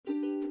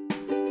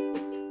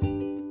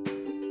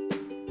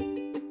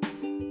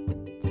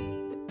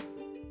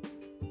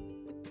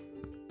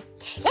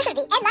This is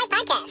the Ed Life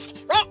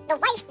Podcast, where the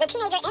wife, the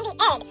teenager, and the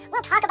Ed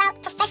will talk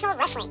about professional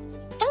wrestling,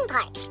 theme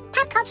parks,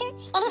 pop culture,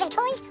 and even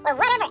toys or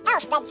whatever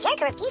else that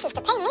jerk refuses to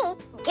pay me,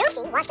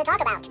 Doofy, wants to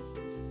talk about.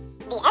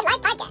 The Ed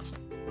Life Podcast.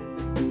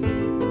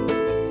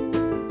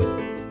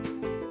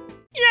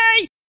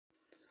 Yay!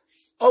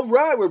 All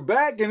right, we're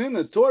back and in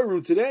the toy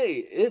room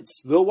today.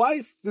 It's the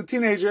wife, the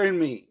teenager, and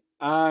me.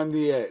 I'm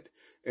the Ed,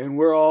 and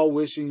we're all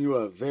wishing you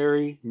a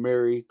very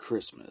Merry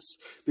Christmas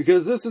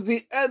because this is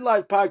the Ed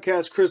Life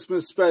Podcast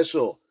Christmas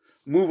special.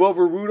 Move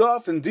over,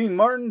 Rudolph and Dean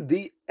Martin.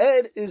 The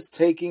Ed is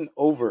taking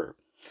over.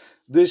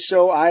 This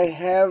show, I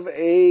have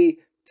a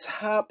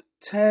top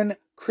 10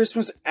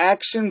 Christmas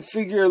action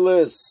figure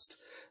list.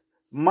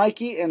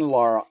 Mikey and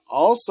Laura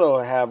also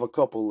have a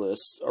couple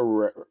lists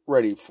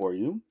ready for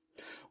you.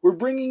 We're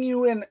bringing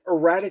you an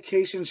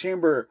eradication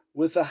chamber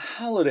with a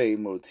holiday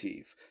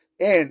motif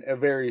and a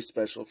very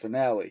special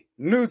finale,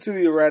 new to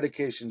the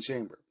eradication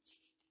chamber.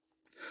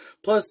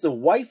 Plus, the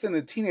wife and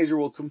the teenager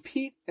will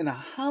compete in a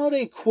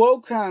holiday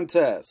quote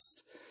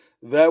contest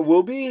that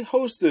will be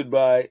hosted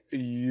by,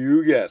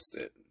 you guessed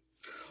it.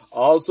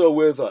 Also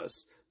with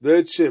us,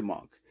 the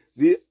chipmunk,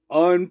 the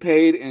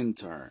unpaid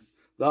intern,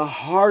 the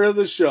heart of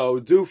the show,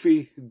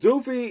 Doofy.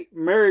 Doofy,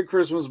 Merry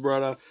Christmas,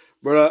 brother.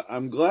 Brother,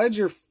 I'm glad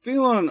you're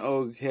feeling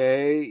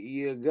okay.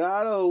 You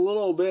got a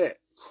little bit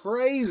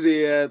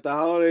crazy at the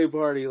holiday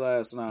party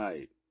last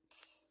night.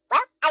 Well,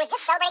 I was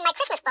just celebrating my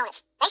Christmas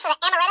bonus. Thanks for the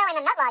amaretto and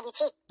the nut log, you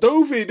cheap.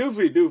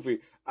 Doofy.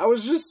 I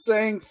was just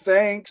saying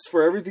thanks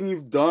for everything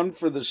you've done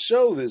for the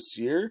show this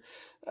year.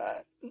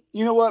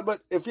 You know what?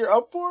 But if you're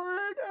up for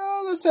it,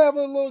 let's have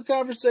a little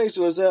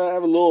conversation. Let's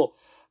have a little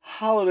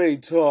holiday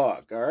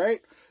talk, all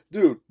right?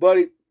 Dude,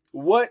 buddy,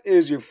 what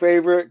is your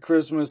favorite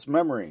Christmas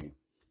memory?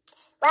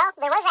 Well,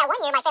 there was that one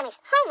year my family's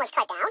home was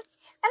cut down.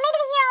 Or maybe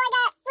the year all I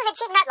got was a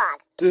cheap nut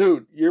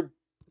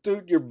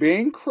log. You're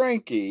being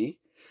cranky.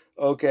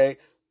 Okay.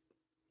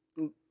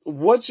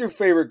 What's your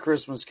favorite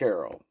Christmas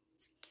carol?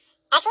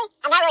 Actually,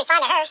 I'm not really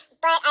fond of her,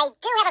 but I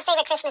do have a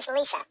favorite Christmas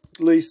Lisa.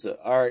 Lisa.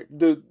 All right.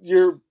 Dude,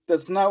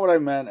 that's not what I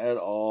meant at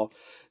all.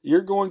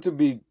 You're going to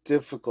be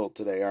difficult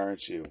today,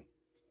 aren't you?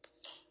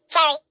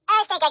 Sorry,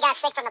 I think I got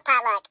sick from the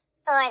potluck.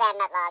 Or that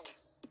nut log.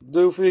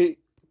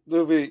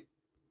 Doofy,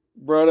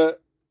 brother,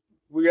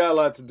 we got a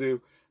lot to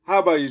do. How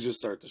about you just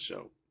start the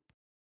show?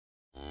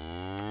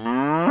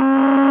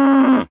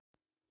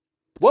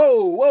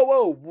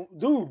 Whoa.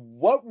 Dude,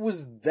 what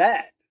was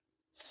that?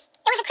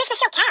 It was a Christmas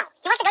show cow.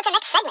 He wants to go to the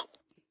next segment.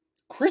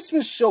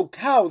 Christmas show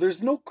cow?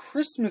 There's no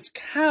Christmas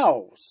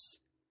cows.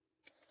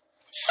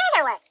 Sure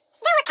there were.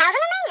 There were cows in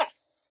the manger.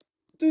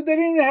 Dude, they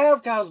didn't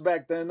have cows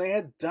back then. They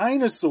had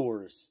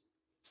dinosaurs.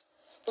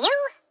 You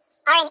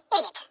are an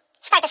idiot.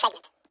 Start the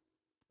segment.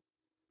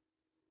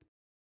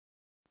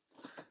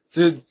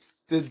 Did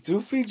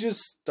Doofy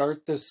just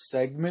start the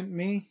segment,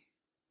 me?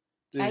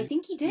 I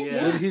think he did.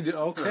 Did he do?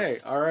 Okay,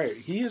 all right.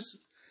 He's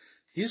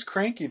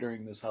cranky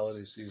during this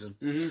holiday season.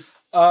 Mm-hmm.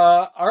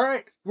 All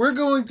right, we're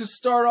going to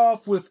start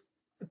off with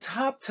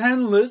top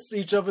 10 lists.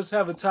 Each of us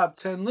have a top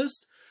 10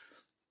 list.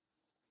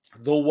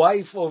 The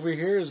wife over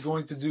here is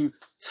going to do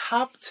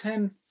top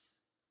 10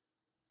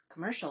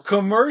 commercials.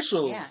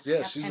 Yeah,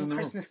 top she's 10 in the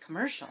Christmas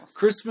commercials.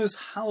 Christmas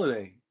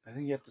holiday. I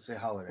think you have to say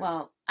holiday.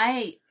 Well,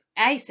 I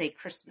say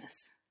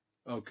Christmas.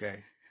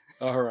 Okay.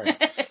 All right.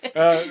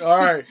 All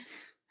right.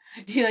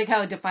 Do you like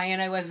how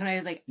defiant I was when I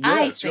was like, yes,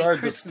 I say you are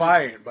Christmas.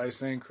 defiant by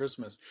saying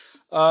Christmas.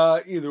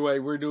 Either way,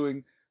 we're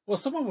doing... Well,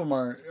 some of them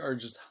are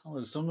just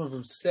holidays. Some of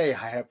them say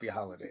happy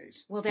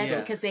holidays. Well, that's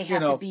because they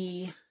have to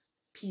be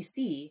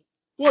PC.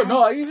 Well,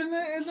 no, even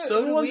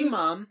so do we,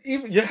 Mom.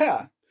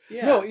 Yeah.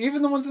 No,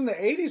 even the ones in the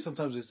 80s,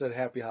 sometimes they said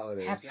happy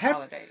holidays.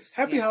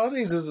 Happy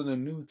holidays isn't a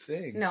new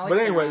thing. No, but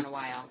it's anyways, been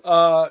around a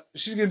while.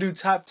 She's going to do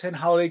top 10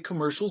 holiday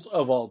commercials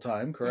of all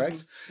time, correct?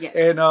 Mm-hmm. Yes.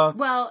 And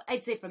well,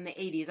 I'd say from the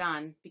 80s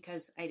on,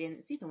 because I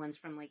didn't see the ones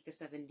from like the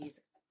 70s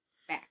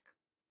back.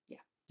 Yeah.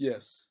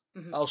 Yes.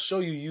 Mm-hmm. I'll show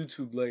you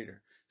YouTube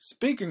later.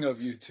 Speaking of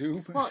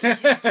YouTube,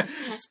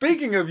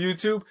 Speaking of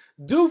YouTube,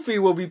 Doofy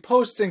will be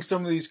posting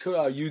some of these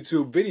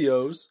YouTube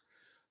videos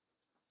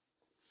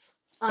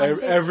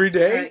every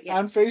day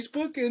on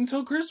Facebook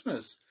until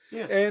Christmas.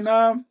 Yeah.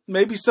 And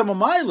maybe some of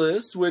my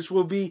lists, which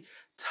will be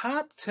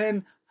top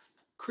 10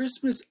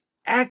 Christmas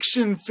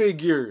action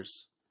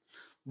figures.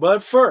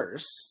 But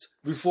first,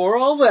 before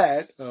all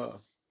that,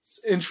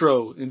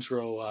 intro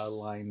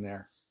line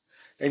there.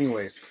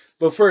 Anyways,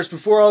 but first,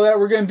 before all that,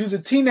 we're going to do the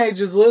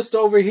teenagers list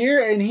over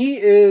here, and he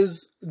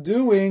is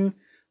doing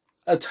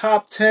a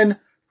top 10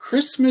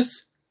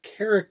 Christmas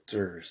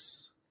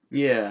characters.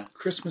 Yeah.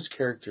 Christmas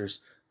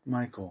characters.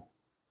 Michael,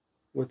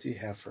 what do you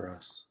have for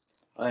us?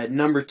 At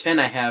number 10,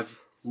 I have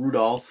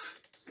Rudolph.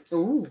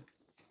 Ooh.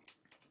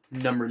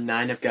 Number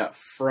 9, I've got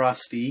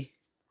Frosty.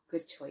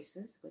 Good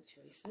choices.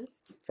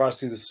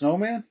 Frosty the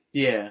Snowman?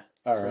 Yeah.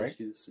 All right.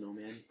 Frosty the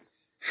Snowman.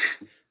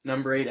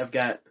 Number 8, I've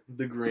got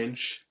the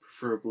Grinch,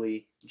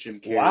 preferably Jim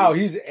Carrey. Wow,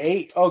 he's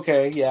 8.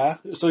 Okay, yeah.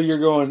 So you're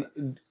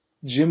going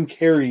Jim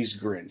Carrey's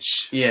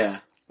Grinch. Yeah.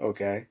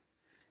 Okay.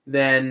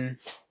 Then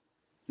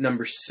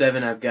Number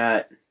 7, I've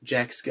got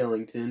Jack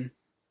Skellington.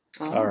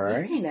 Oh, All right.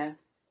 He's kind of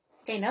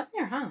staying up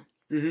there, huh?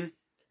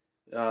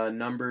 Mm-hmm.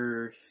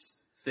 Number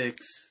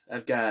 6,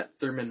 I've got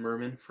Thurman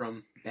Merman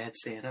from Bad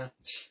Santa.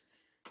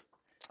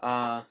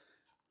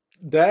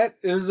 That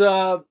is,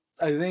 I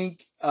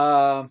think,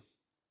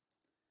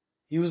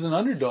 he was an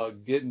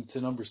underdog getting to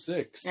number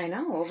 6. I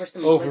know, over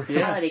some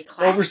Yeah. holiday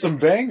classics. Over some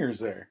bangers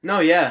there. No,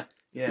 yeah.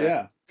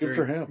 Yeah. Good Very-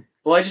 for him.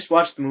 Well, I just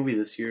watched the movie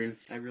this year, and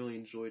I really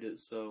enjoyed it,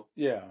 so...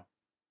 Yeah.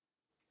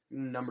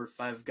 Number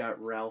 5, I've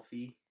got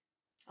Ralphie.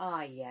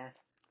 Ah,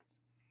 yes.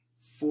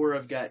 4,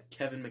 I've got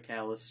Kevin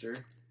McAllister.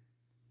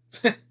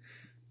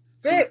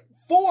 That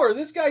 4,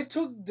 this guy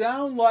took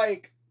down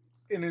like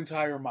an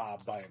entire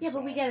mob by himself. Yeah,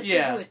 but we gotta see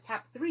Yeah. who his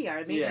top 3 are.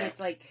 Maybe Yeah. it's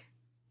like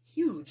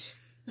huge.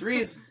 3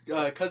 is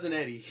Cousin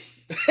Eddie.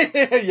 yeah,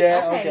 Okay,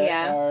 okay.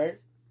 yeah. All right.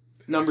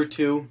 Number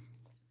 2,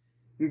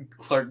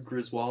 Clark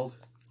Griswold.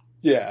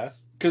 Yeah,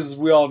 because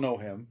we all know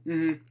him.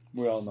 Mm-hmm.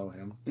 We all know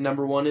him.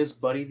 Number 1 is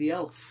Buddy the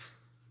Elf.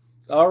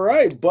 All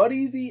right,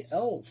 Buddy the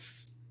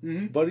Elf.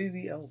 Mm-hmm. Buddy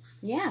the Elf.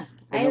 Yeah.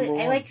 The I number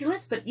 1. like your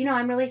list, but,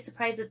 I'm really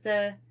surprised that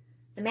the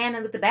man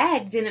with the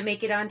bag didn't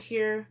make it onto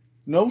your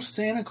No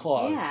Santa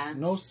Claus. Yeah.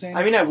 No Santa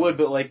I mean, I Claus. would,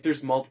 but, like,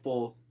 there's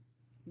multiple...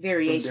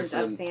 variations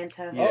of different-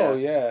 Santa. Yeah. Oh,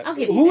 yeah. I'll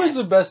give you Who that. is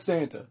the best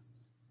Santa?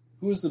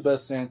 Who is the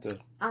best Santa?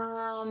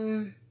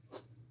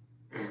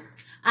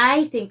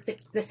 I think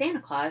the Santa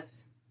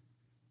Claus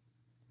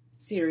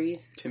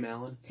series. Tim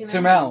Allen.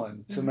 Tim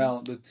Allen. Mhm. Tim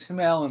Allen. The Tim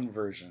Allen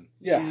version.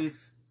 Yeah. Mhm.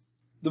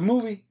 The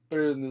movie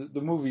better than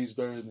the movie's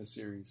better than the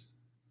series.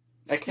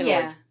 I kind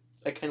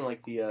of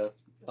like the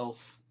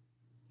Elf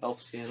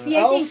Santa. See,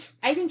 Elf?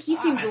 I think he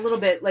seems a little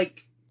bit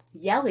like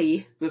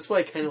yelly. That's what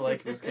I kind of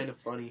like. It was kind of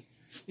funny.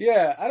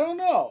 Yeah, I don't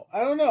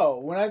know.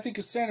 When I think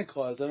of Santa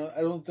Claus, I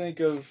don't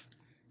think of,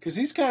 because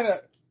he's kind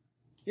of,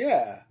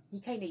 yeah. He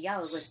kind of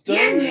yells like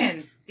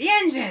Stern. the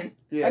engine.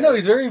 Yeah. I know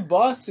he's very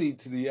bossy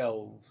to the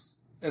elves,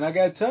 and I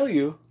gotta tell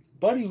you,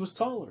 Buddy was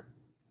taller.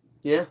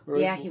 Yeah.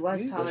 Right? Yeah, he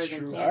was That's taller than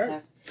true. Santa. All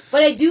right.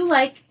 But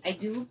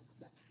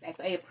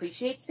I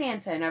appreciate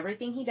Santa and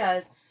everything he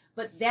does,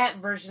 but that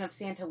version of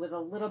Santa was a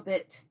little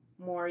bit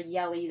more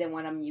yelly than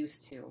what I'm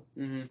used to.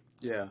 Mm-hmm.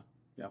 Yeah.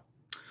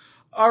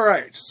 All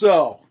right,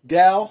 so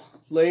gal,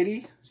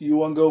 lady, do you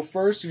want to go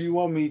first, or do you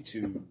want me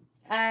to?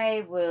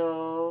 I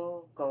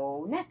will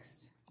go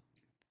next.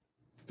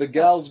 The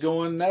gal's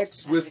going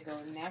next I'm with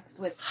gonna go next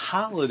with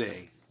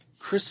holiday,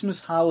 Christmas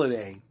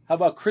holiday. How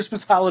about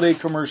Christmas holiday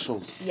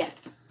commercials? yes.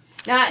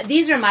 Now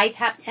these are my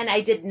top 10.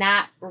 I did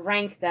not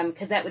rank them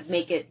because that would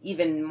make it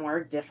even more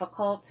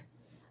difficult.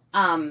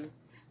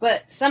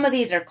 But some of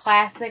these are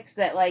classics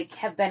that like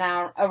have been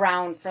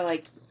around for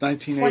like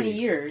 1980. 20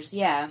 years.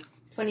 Yeah,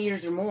 20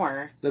 years or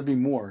more. That'd be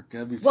more.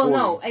 That'd be 40. Well,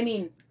 no, I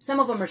mean some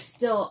of them are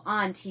still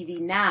on TV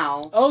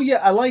now. Oh yeah,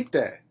 I like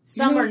that.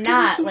 Some are give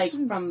not, us some- like,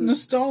 some from-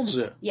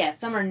 nostalgia. Yeah,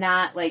 some are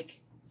not like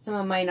some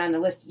of mine on the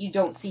list you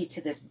don't see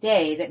to this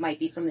day that might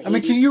be from the 80s. I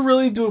mean, can you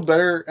really do a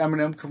better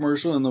M&M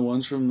commercial than the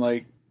ones from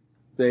like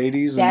the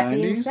 80s That and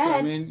being 90s? said-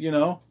 I mean,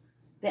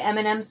 The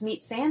M&M's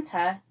Meet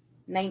Santa,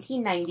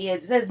 1990.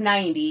 It says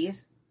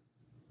 90s.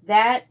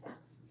 That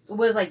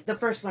was like the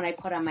first one I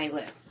put on my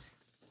list.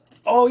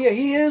 Oh yeah,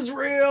 he is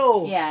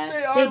real.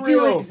 Yeah, they they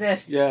do real.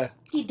 exist. Yeah.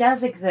 He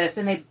does exist,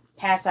 and they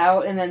pass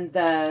out, and then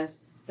the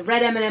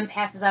red M&M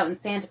passes out, and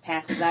Santa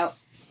passes out,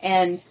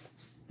 and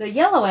the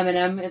yellow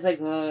M&M is like,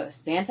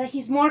 Santa?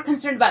 He's more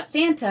concerned about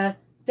Santa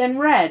than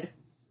red.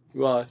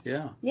 Well,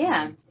 yeah.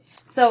 Yeah.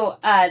 So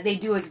they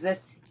do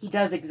exist. He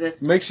does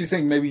exist. Makes you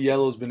think maybe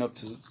Yellow's been up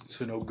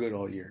to no good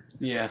all year.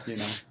 Yeah.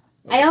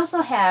 I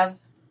also have,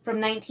 from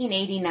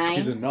 1989,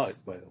 He's a nut,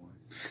 by the way.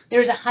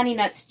 there's a Honey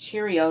Nuts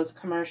Cheerios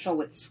commercial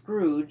with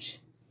Scrooge,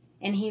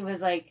 and he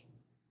was like,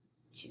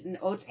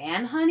 oats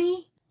and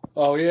honey?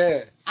 Oh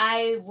yeah.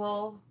 I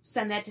will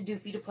send that to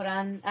Doofy to put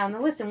on the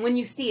list, and when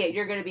you see it,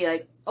 you're going to be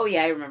like, oh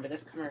yeah, I remember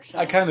this commercial.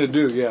 I kind of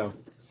do, yeah.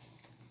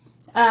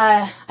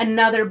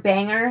 Another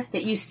banger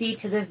that you see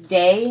to this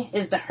day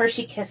is the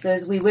Hershey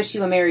Kisses, We Wish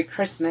You a Merry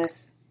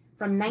Christmas,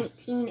 from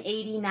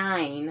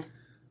 1989.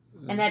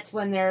 And that's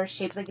when they're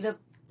shaped like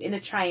in a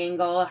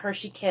triangle, a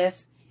Hershey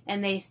Kiss,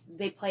 and they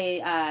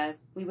play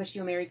We Wish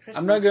You a Merry Christmas.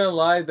 I'm not gonna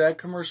lie, that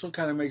commercial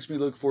kind of makes me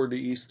look forward to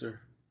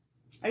Easter.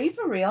 Are you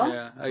for real?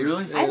 Yeah,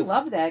 Really? I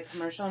love that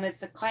commercial, and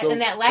it's a so and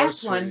that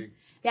last frustrating.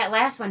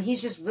 one,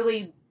 he's just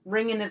really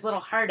wringing his little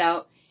heart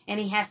out, and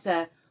he has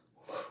to,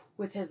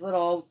 with his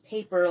little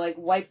paper, like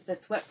wipe the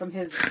sweat from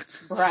his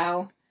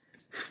brow.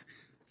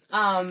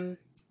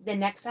 The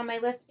next on my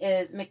list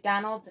is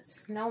McDonald's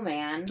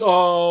Snowman.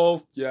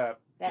 Oh yeah,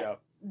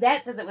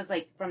 That says it was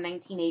like from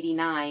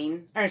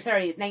 1989, or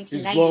sorry, it's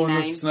He's 1999. blowing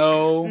the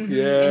snow. Mhm.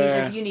 Yeah, And he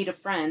says, "You need a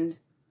friend."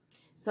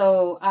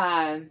 So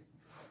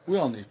we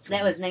all need.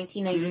 that was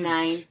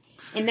 1999.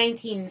 In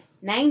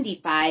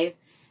 1995,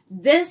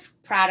 this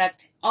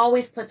product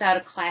always puts out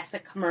a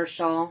classic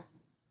commercial.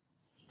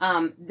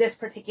 This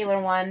particular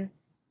one,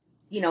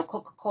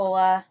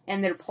 Coca-Cola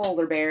and their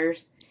polar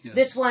bears. Yes.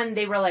 This one,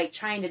 they were like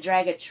trying to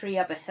drag a tree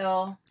up a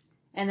hill,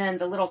 And then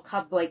the little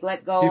cub, like,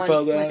 let go He and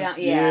fell slid down.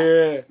 down. Yeah.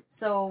 Yeah.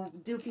 So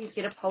Doofy's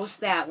going to post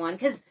that one.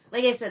 Because,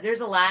 like I said, there's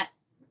a lot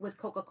with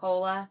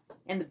Coca-Cola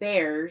and the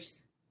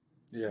bears.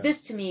 Yeah.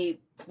 This, to me,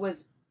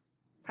 was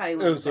probably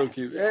one It of was the so best.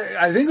 cute. Yeah.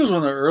 I think it was one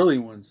of the early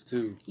ones,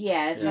 too.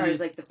 Yeah, as far Yeah. as,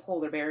 like, the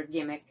polar bear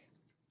gimmick.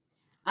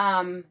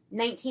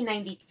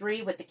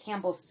 1993 with the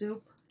Campbell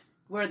Soup,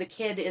 where the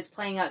kid is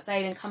playing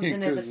outside and comes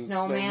in as a Because it's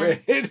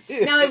snowman. red.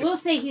 Now, I will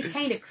say he's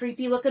kind of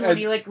creepy looking when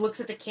he, like, looks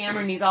at the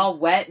camera and he's all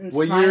wet and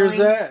What smiling. year is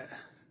that?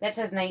 That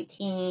says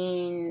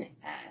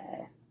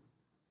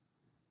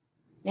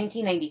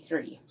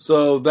 1993.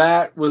 So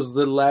that was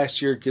the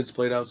last year kids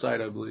played outside,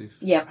 I believe.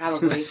 Yeah,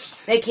 probably.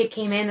 That kid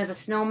came in as a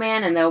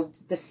snowman, and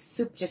the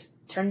soup just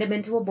turned him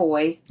into a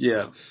boy.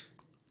 Yeah.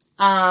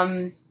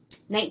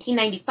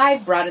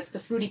 1995 brought us the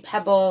Fruity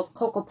Pebbles,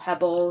 Cocoa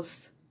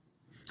Pebbles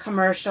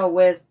commercial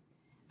with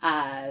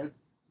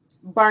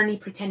Barney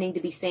pretending to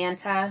be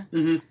Santa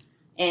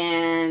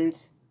and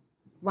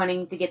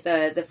wanting to get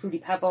the Fruity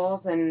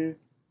Pebbles. And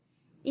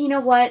you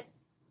know what?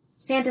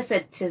 Santa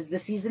said, "'Tis the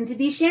season to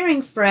be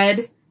sharing,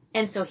 Fred."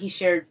 And so he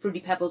shared Fruity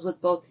Pebbles with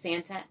both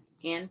Santa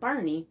and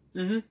Barney.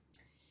 In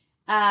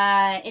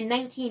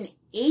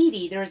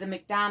 1980, there was a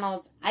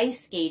McDonald's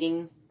ice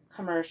skating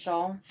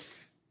commercial.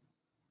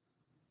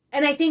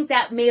 And I think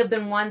that may have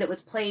been one that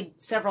was played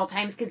several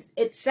times because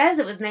it says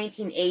it was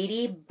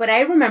 1980, but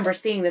I remember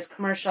seeing this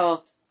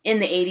commercial in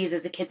the 80s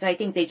as a kid, so I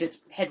think they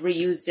just had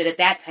reused it at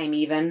that time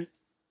even.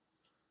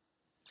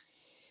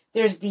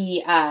 There's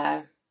the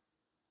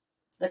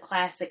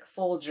classic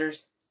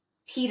Folgers,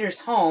 Peter's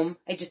Home.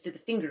 I just did the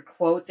finger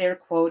quotes, air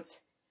quotes,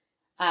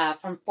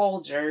 from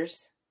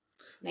Folgers,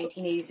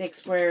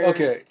 1986, where...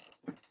 Okay.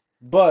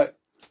 But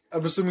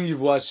I'm assuming you've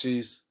watched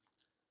these.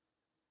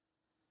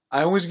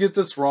 I always get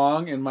this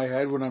wrong in my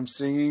head when I'm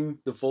singing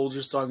the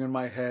Folgers song in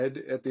my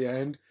head at the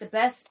end. The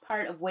best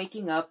part of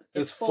waking up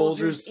is It's Folgers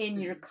Folgers in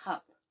your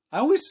cup. I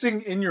always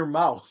sing in your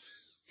mouth.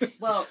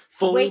 Well,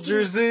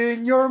 Folgers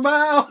in your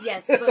mouth.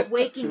 Yes, but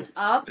waking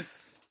up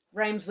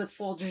rhymes with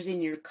Folgers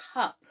in your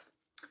cup.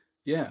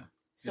 Yeah.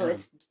 So Yeah.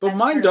 it's... But best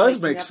mine part of does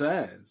waking make up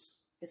sense.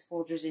 is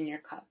Folgers in your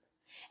cup.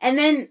 And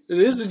then... It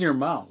is in your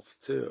mouth,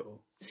 too.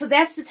 So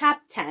that's the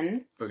top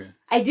 10. Okay.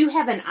 I do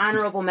have an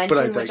honorable mention,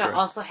 which I'll digress.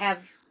 also have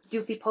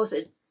Doofy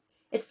posted.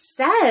 It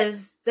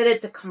says that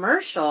it's a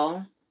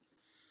commercial,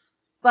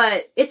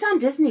 but it's on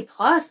Disney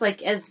Plus,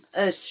 like, as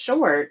a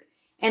short,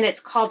 and it's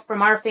called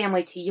From Our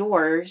Family to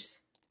Yours.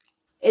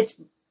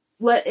 It's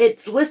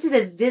listed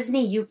as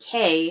Disney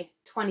UK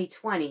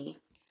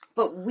 2020,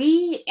 but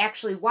we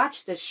actually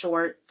watched this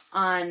short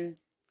on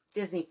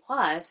Disney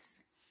Plus,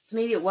 so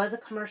maybe it was a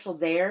commercial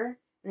there,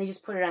 and they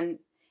just put it on.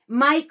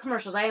 My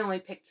commercials, I only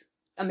picked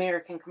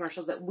American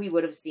commercials that we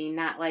would have seen,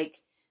 not like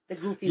the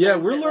goofy Yeah,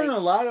 ones we're that, learning like,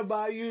 a lot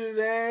about you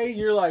today.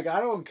 You're like,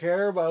 I don't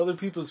care about other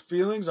people's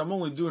feelings. I'm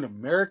only doing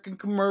American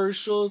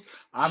commercials.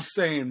 I'm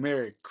saying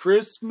Merry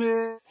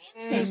Christmas.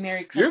 saying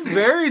Merry Christmas. You're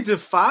very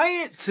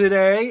defiant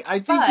today. I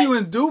think But- you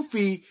and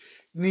Doofy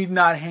need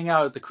not hang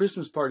out at the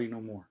Christmas party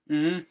no more.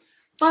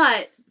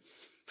 But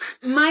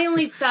my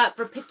only thought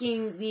for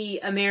picking the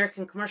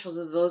American commercials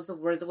is those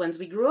were the ones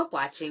we grew up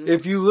watching.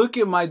 If you look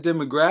at my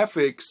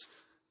demographics,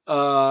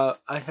 I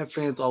have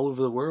fans all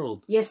over the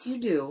world. Yes, you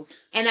do.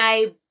 And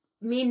I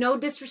mean no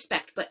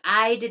disrespect, but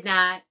I did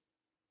not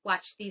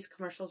watch these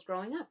commercials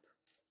growing up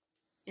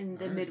in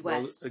the All right,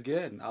 Midwest. well,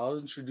 again, I'll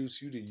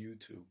introduce you to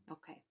YouTube.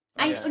 Okay.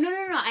 Oh, yeah. No.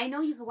 I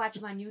know you can watch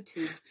them on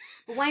YouTube,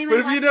 but why am I But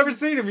if watching... you've never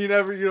seen them, you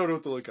don't know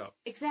what to look up.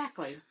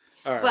 Exactly.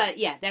 All right. But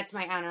yeah, that's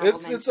my honorable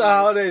mention. It's the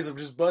holidays. I'm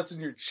just busting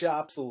your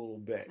chops a little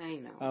bit. I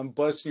know. I'm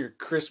busting your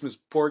Christmas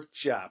pork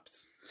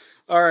chops.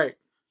 All right.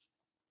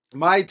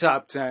 My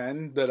top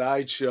 10 that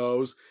I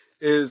chose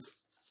is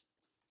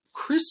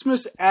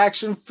Christmas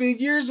action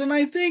figures. And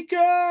I think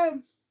I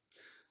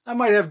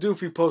might have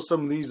Doofy post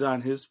some of these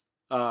on his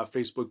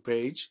Facebook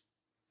page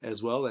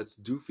as well. That's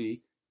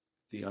Doofy,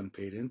 the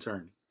unpaid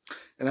intern.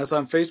 And that's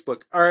on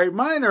Facebook. All right.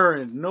 Mine are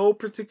in no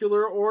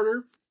particular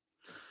order.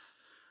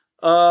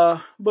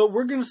 But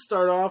we're going to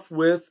start off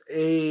with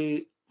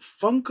a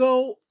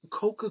Funko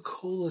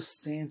Coca-Cola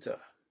Santa.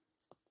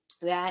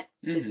 That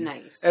is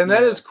nice. And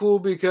that is cool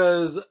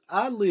because,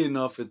 oddly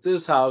enough, at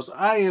this house,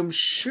 I am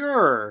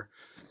sure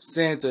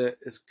Santa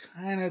is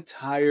kind of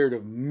tired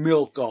of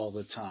milk all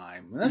the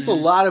time. That's a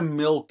lot of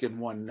milk in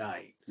one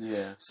night.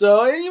 Yeah.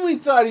 So, and we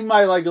thought he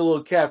might like a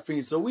little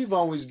caffeine, so we've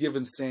always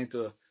given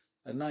Santa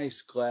a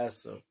nice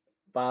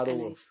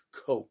bottle of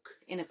Coke.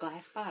 In a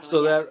glass bottle.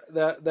 So yes.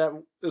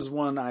 that is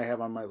one I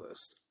have on my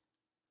list.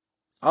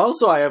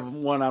 Also, I have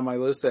one on my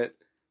list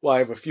I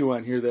have a few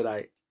on here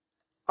that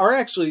are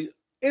actually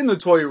in the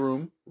toy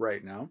room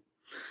right now.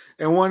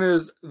 And one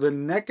is the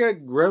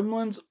NECA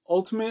Gremlins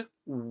Ultimate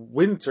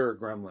Winter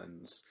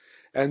Gremlins.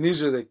 And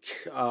these are the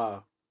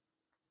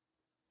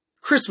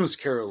Christmas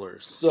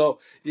carolers. So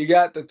you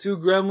got the two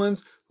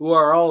gremlins who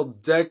are all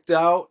decked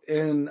out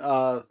in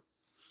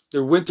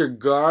their winter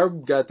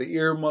garb, got the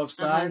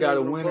earmuffs on, got a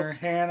little winter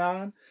books. hat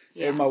on.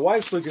 Yeah. And my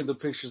wife's looking at the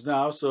pictures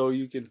now, so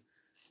you can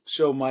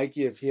show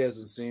Mikey if he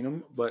hasn't seen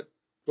them. But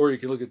Or you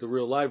can look at the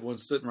real live one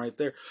sitting right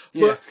there.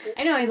 Yeah.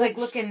 I know. I was like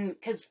looking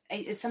because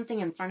is something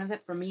in front of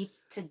it for me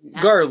to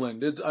not...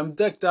 Garland. I'm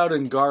decked out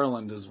in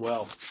garland as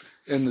well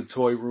in the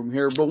toy room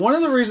here. But one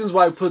of the reasons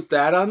why I put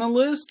that on the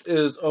list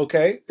is,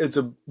 okay,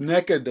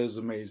 NECA does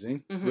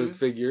amazing with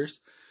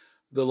figures.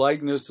 The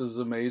likeness is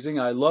amazing.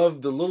 I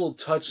love the little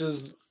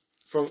touches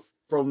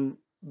from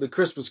the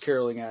Christmas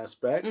caroling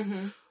aspect.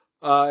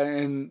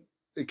 And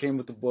it came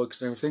with the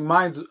books and everything.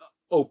 Mine's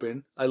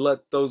open. I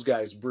let those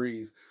guys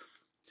breathe.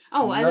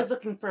 Oh, I was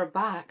looking for a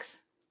box.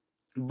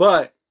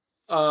 But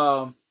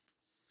also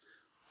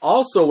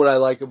what I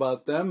like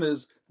about them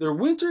is their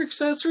winter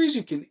accessories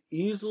you can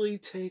easily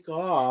take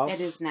off. That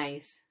is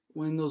nice.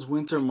 When those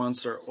winter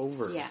months are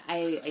over. Yeah,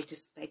 I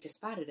just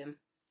spotted him.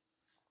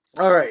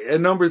 All right, at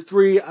number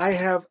 3, I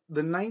have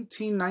the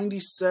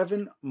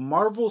 1997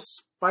 Marvel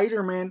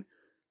Spider-Man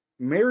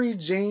Mary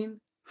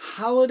Jane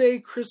Holiday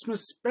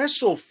Christmas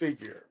Special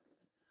figure.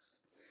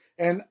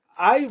 And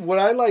what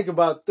I like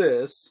about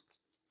this,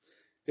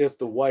 if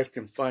the wife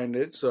can find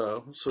it,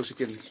 so she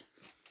can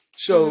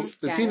show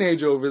the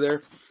teenager over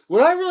there.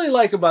 What I really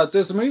like about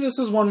this, maybe this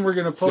is one we're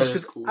going to post,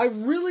 because I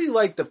really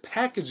like the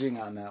packaging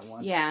on that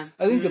one. Yeah.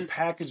 I think the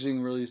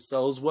packaging really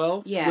sells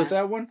well Yeah. with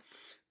that one.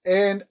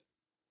 And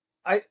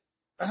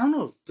I don't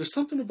know, there's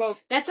something about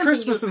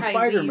Christmas and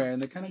Spider-Man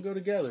that kind of go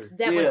together.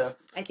 That was,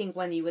 I think,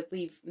 one you would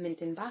leave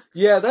mint in box.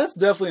 Yeah, that's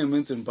definitely a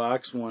mint in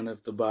box one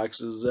if the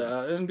box is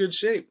in good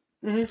shape.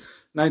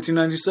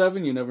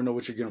 1997, you never know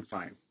what you're going to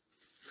find.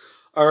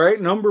 All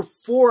right, number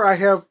 4, I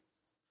have,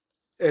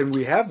 and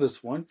we have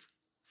this one,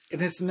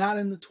 and it's not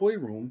in the toy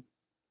room.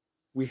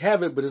 We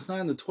have it, but it's not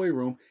in the toy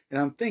room,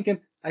 and I'm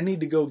thinking I need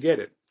to go get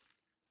it.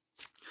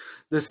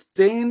 The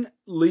Stan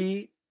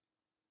Lee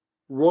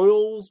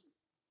Royals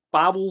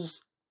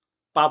Bobbles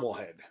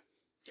bobblehead.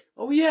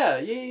 Oh, yeah.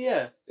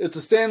 It's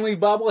a Stan Lee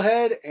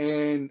bobblehead,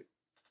 and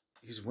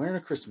he's wearing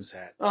a Christmas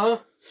hat. Uh-huh.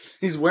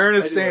 He's wearing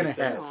a Santa like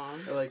hat.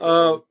 I like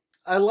that.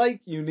 I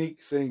like unique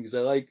things.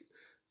 I like,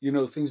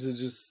 things that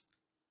just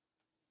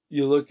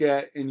you look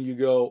at and you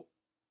go,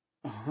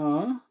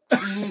 uh-huh.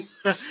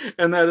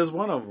 And that is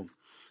one of them.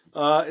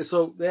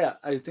 So, yeah,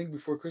 I think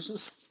before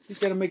Christmas, he's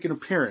got to make an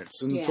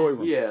appearance in the toy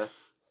room. Yeah.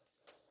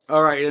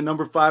 All right, at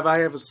number 5, I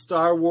have a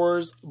Star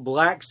Wars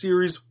Black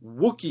Series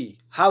Wookiee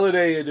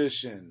Holiday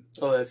Edition.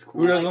 Oh, that's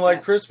cool. Who doesn't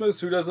like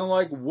Christmas? Who doesn't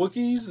like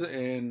Wookiees?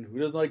 And who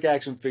doesn't like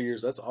action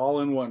figures? That's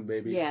all in one,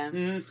 baby.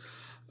 Yeah.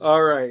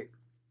 All right.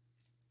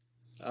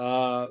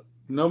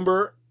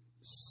 Number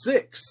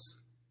 6.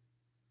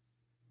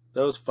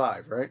 That was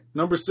 5, right?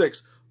 Number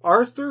 6,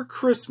 Arthur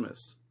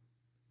Christmas.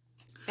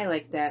 I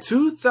like that.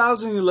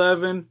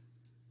 2011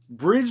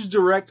 Bridge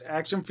Direct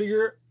action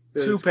figure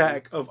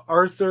 2-pack of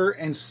Arthur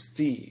and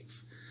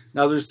Steve.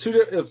 Now, there's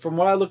from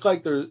what I look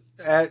like,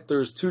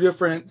 there's 2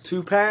 different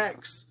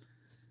 2-packs.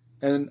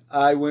 And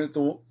I went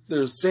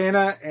there's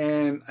Santa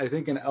and I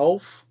think an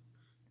elf.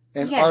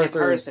 And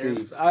Arthur and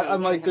Steve.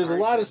 I'm like, there's a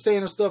lot of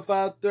Santa stuff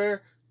out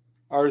there.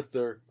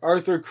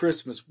 Arthur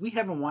Christmas. We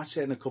haven't watched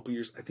that in a couple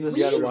years. I think we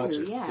got to watch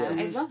it. Yeah,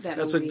 I love that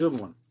That's movie. a good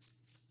one.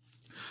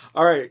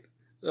 All right.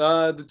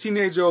 The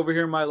teenager over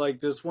here might like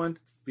this one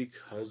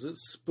because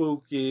it's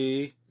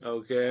spooky.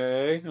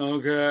 Okay.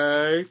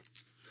 I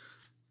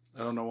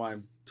don't know why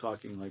I'm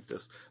talking like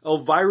this.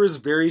 Elvira's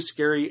Very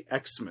Scary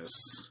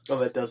Xmas. Oh,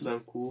 that does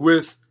sound cool.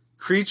 With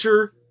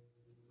Creature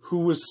Who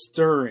Was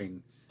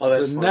Stirring. Oh,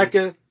 that's it's a funny.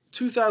 NECA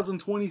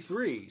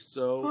 2023.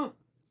 So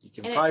you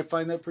can probably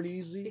find that pretty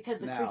easy. Because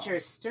the creature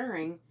is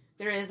stirring,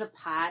 there is a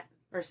pot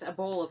or a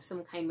bowl of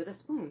some kind with a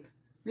spoon.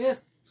 Yeah.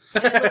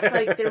 And it looks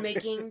like they're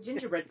making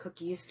gingerbread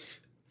cookies.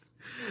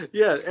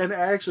 Yeah, and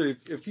actually,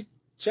 if you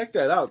check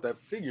that out, that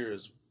figure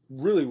is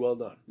really well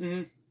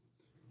done.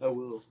 I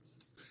will.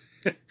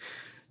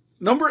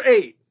 Number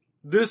 8.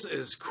 This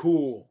is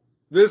cool.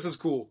 I'm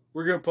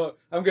gonna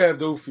have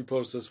Doofy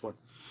post this one.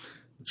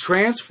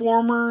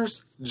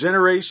 Transformers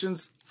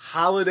Generations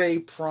Holiday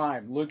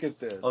Prime. Look at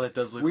this. Oh, that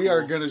does look We cool.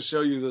 are gonna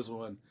show you this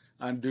one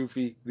on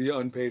Doofy, the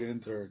unpaid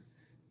intern.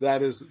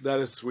 That is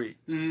sweet.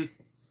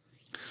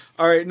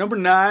 All right, number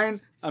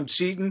 9. I'm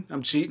cheating.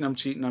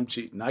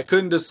 I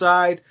couldn't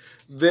decide.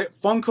 The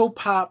Funko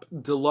Pop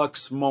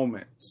Deluxe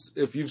Moments.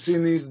 If you've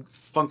seen these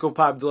Funko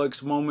Pop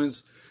Deluxe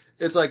Moments,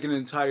 it's like an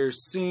entire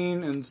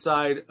scene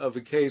inside of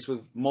a case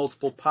with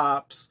multiple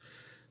pops.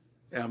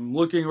 I'm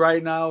looking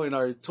right now in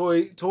our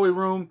toy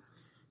room.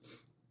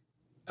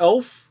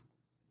 Elf,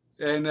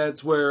 and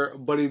that's where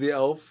Buddy the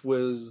Elf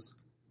was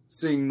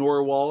seeing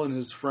Norwal and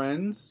his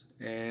friends,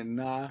 and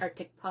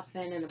Arctic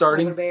Puffin and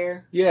starting- a polar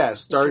bear. yeah, Mr.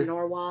 starting.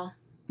 Norwal.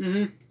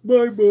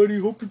 Bye, buddy.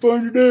 Hope you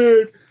find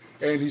your dad.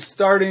 And he's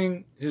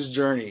starting his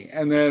journey.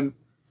 And then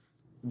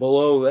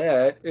below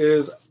that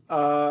is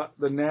the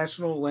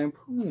National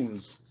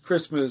Lampoon's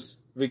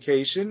Christmas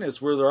Vacation.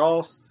 It's where they're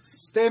all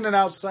standing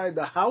outside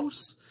the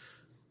house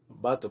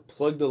about to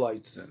plug the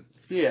lights in.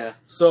 Yeah.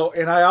 So,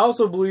 and I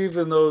also believe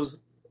in those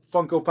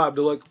Funko Pop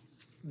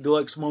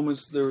Deluxe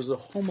Moments, there was a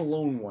Home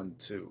Alone one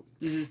too.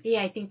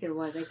 Yeah, I think there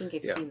was. I think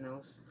I've seen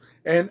those.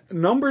 And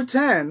number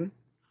 10,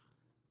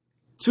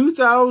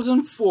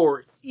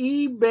 2004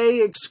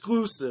 eBay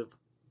exclusive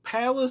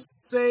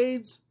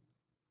Palisades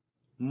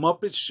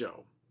Muppet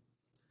Show.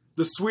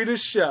 The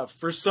Swedish Chef,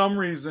 for some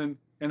reason,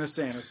 in a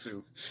Santa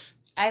suit.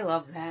 I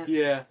love that.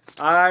 Yeah.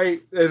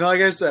 And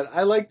like I said,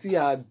 I like the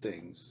odd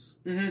things.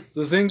 Mm-hmm.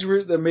 The things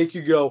that make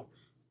you go,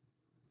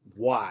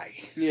 why?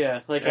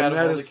 Yeah, like And out of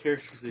that all is- the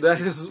characters.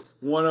 That is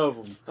one of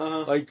them.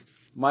 Uh-huh. Like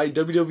my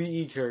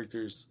WWE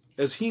characters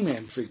as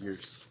He-Man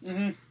figures.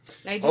 Mm-hmm.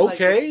 I do like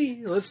Okay,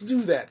 let's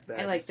do that then.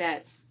 I like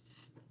that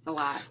a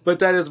lot. But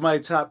that is my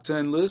top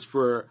 10 list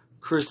for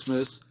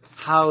Christmas,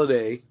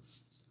 holiday,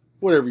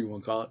 whatever you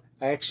want to call it,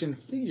 action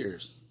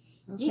figures.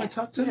 That's my Yeah.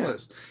 top 10 Yeah.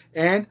 list.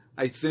 And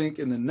I think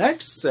in the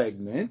next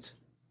segment,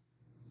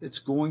 it's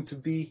going to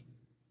be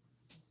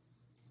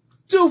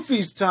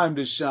Doofy's time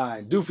to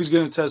shine. Doofy's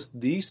going to test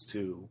these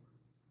two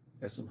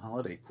as some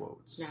holiday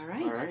quotes. All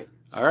right. All right.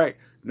 All right,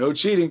 no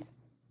cheating.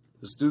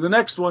 Let's do the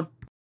next one.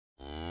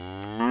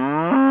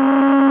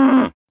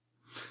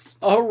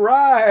 All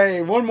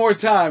right, one more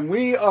time.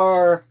 We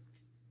are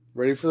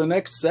ready for the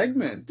next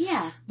segment.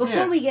 Yeah. Before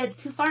Yeah. we get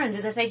too far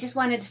into this, I just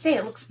wanted to say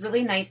it looks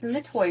really nice in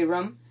the toy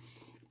room,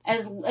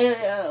 as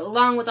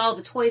along with all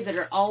the toys that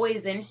are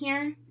always in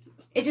here.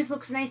 It just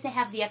looks nice to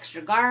have the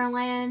extra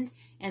garland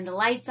and the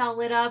lights all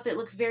lit up. It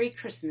looks very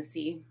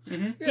Christmassy.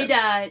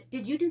 Mm-hmm.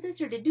 Did you do this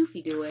or did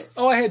Doofy do it?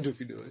 Oh, I had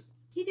Doofy do it.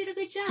 You did a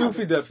good job.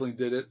 Doofy definitely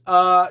did it.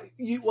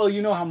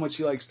 You know how much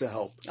he likes to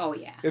help. Oh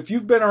yeah, If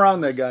you've been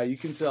around that guy, you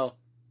can tell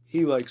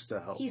he likes to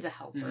help. he's a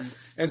helper. Mhm.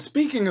 And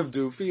speaking of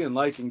Doofy and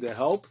liking to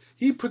help,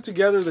 he put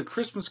together the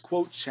Christmas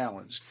Quote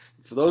Challenge.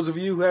 For those of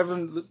you who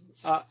haven't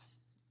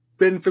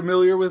been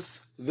familiar with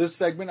this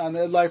segment on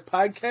the Ed Life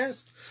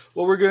podcast,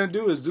 what we're going to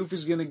do is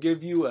Doofy's going to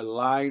give you a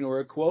line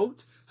or a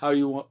quote,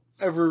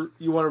 however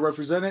you want to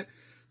represent it,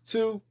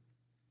 to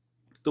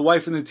the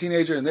wife and the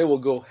teenager, and they will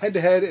go head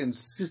to head and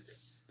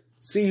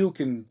see who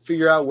can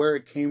figure out where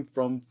it came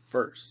from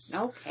first.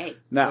 Okay.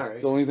 Now, All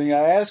right. the only thing I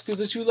ask is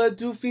that you let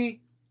Doofy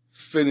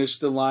finish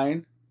the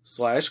line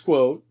 /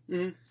 quote,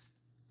 Mhm.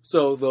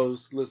 so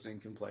those listening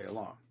can play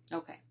along.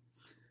 Okay.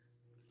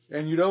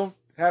 And you don't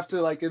have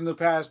to, like in the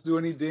past, do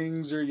any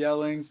dings or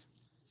yelling.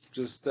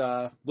 Just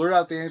blurt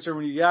out the answer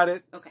when you got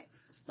it. Okay.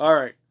 All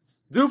right.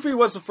 Doofy,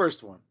 what's the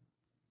first one?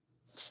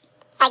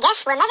 I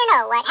guess we'll never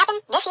know what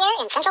happened this year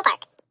in Central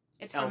Park.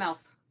 It's from Elf. Elf.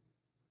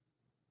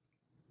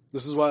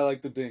 This is why I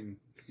like the ding.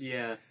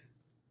 Yeah.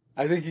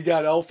 I think you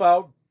got Elf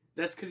out.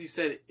 That's because you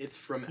said it's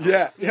from Elf.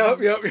 Yeah.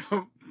 Yep.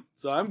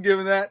 So I'm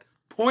giving that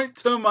point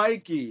to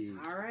Mikey.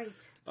 All right.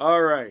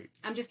 All right.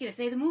 I'm just gonna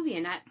say the movie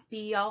and not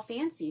be all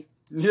fancy.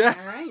 Yeah.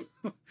 All right.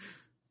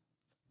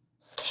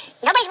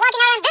 Nobody's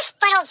walking out on this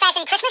fun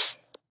old-fashioned Christmas.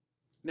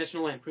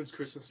 National Lampoon's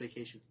Christmas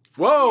Vacation.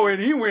 Whoa,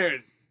 and he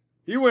went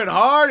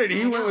hard, and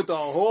he I went know. with the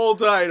whole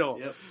title.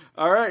 Yep.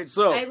 All right,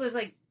 so I was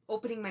like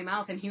opening my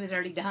mouth and he was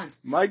already done.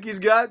 Mikey's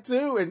got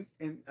two,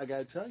 and I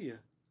gotta tell you,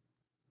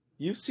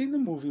 you've seen the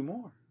movie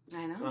more.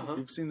 I know. Uh-huh.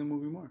 You've seen the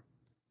movie more.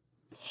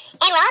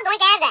 And we're all going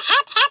to have the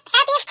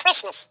happiest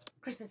Christmas.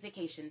 Christmas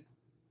Vacation.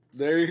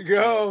 There you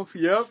go.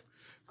 Yep,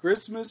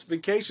 Christmas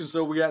Vacation.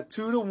 So we got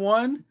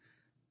 2-1.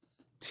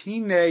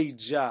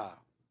 Teenager.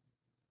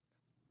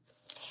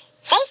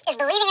 Faith is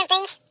believing in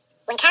things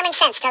when common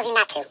sense tells you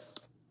not to.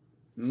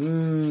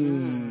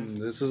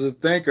 This is a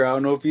thinker. I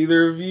don't know if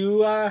either of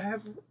you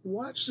have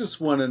watched this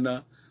one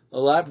a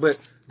lot, but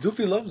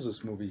Doofy loves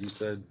this movie, he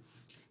said.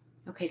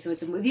 Okay, so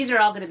these are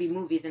all going to be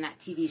movies and not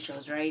TV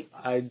shows, right?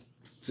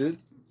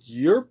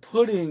 You're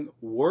putting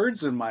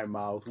words in my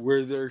mouth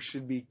where there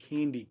should be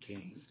candy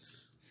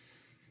canes.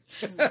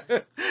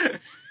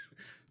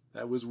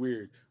 That was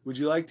weird. Would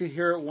you like to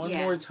hear it one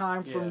Yeah. more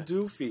time from Yeah.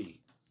 Doofy?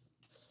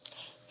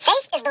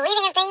 Faith is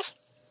believing in things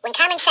when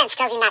common sense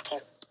tells you not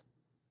to.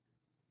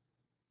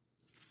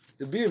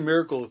 It'd be a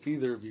miracle if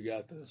either of you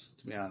got this,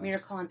 to be honest.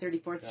 Miracle on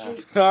 34th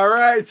Street. All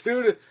right,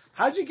 dude.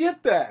 How'd you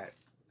get that?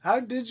 How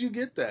did you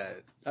get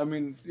that? I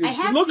mean, I it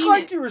have looked seen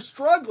like it. you were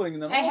struggling,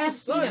 and then I all of a have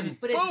seen sudden, them,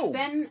 but it's boom.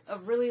 been a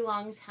really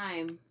long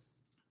time.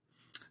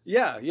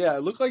 Yeah,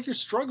 it looked like you're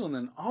struggling,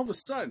 and all of a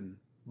sudden,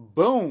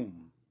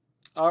 boom.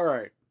 All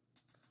right.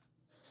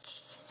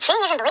 Seeing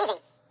isn't believing.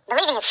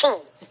 Believing is seeing.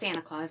 The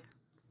Santa Claus.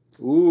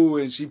 Ooh,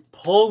 and she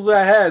pulls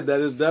ahead.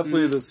 That is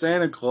definitely the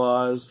Santa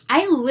Claus.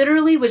 I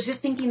literally was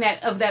just thinking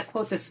of that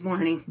quote this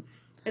morning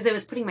as I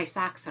was putting my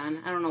socks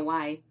on. I don't know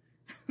why.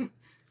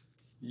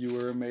 You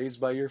were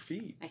amazed by your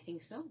feet. I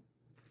think so.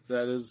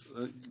 That is,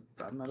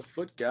 I'm not a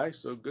foot guy,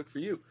 so good for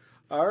you.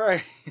 All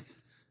right.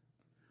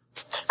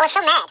 I was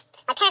so mad.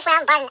 My parents went out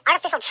and bought an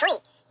artificial tree.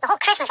 The whole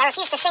Christmas I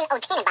refused to sing O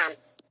Tannenbaum.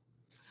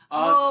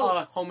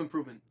 Home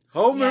Improvement.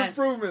 Home Yes.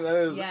 Improvement. That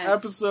is Yes. an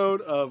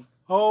episode of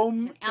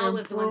Home And Al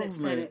was the one that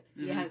said Improvement. it.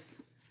 Yes.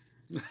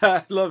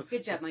 I love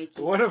Good job,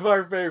 Mikey. one of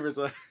our favorites.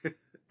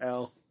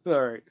 Al.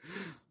 All right.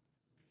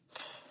 I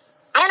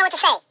don't know what to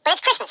say, but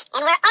it's Christmas,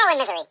 and we're all in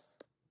misery.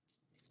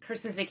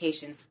 Christmas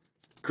Vacation.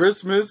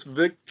 Christmas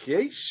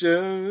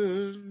Vacation.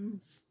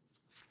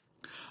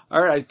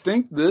 All right, I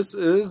think this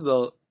is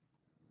the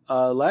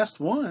last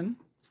one.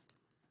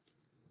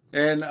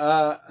 And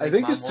I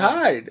think Mom it's won.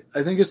 tied.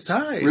 I think it's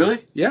tied.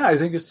 Really? Yeah, I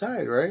think it's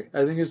tied, right?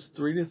 I think it's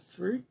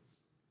 3-3.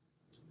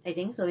 I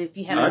think so. If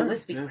you have Yeah. a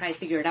list, we can probably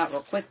figure it out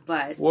real quick.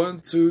 But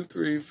 1, 2,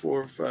 3,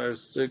 4, 5,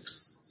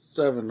 6,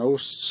 7. Oh,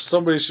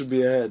 somebody should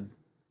be ahead.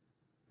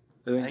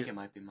 I think it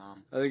might be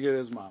Mom. I think it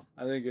is Mom.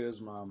 I think it is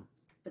Mom.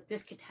 but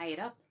this could tie it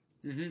up.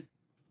 Mm-hmm.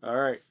 All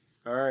right.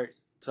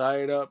 Tie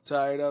it up.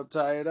 Well,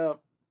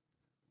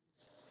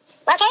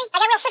 Terry, I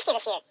got real frisky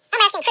this year.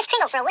 I'm asking Chris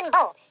Kringle for a wooden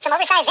bowl, some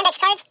oversized index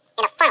cards,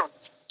 and a funnel.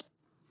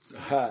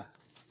 Ha.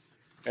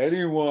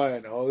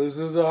 Anyone. Oh, this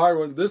is a hard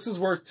one. This is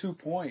worth 2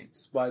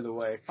 points, by the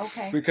way.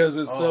 Okay. Because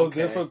it's so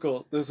Okay.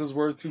 difficult. This is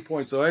worth 2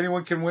 points. So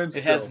anyone can win It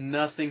still. has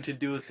nothing to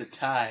do with the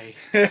tie.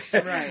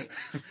 Right.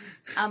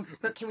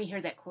 But can we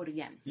hear that quote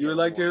again? You would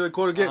like to hear the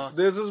quote again? Uh-huh.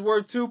 This is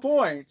worth 2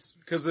 points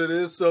because it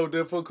is so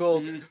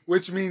difficult, Mhm.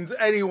 which means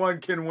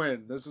anyone can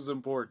win. This is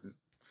important.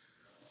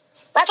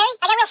 Well, Terry,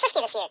 I got real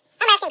frisky this year.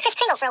 I'm asking Chris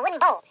Kringle for a wooden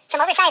bowl,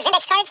 some oversized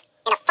index cards,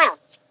 and a funnel.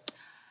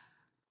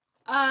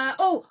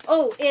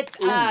 It's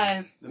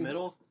The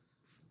middle?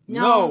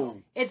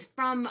 No. It's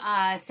from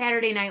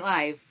Saturday Night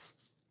Live.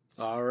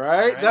 All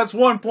right. right. That's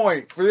 1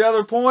 point. For the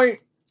other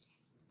point,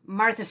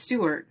 Martha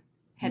Stewart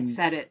had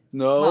said it.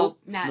 no. Well,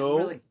 not no.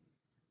 really.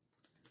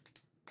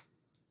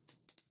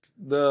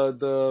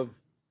 The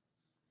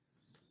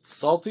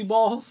salty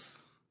balls?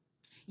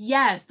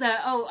 Yes,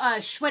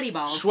 sweaty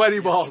balls. Sweaty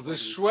balls. The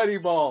sweaty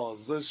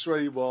balls. The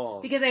sweaty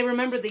balls. Because I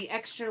remember the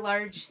extra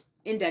large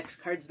index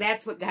cards.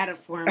 That's what got it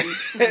for me.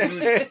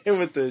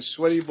 With the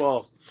sweaty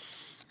balls.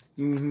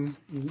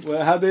 Mm-hmm.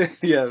 Well,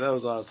 yeah, that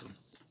was awesome.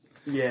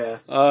 Yeah.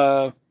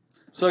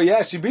 So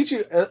yeah, she beat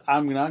you.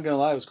 I'm not gonna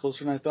lie, it was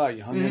closer than I thought.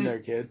 You hung in there,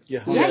 kid. You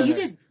hung Yeah, in you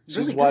there. did She's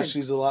really why good.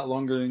 she's a lot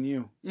longer than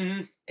you.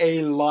 Mm-hmm.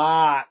 A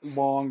lot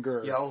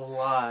longer. Yeah, a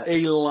lot.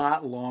 A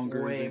lot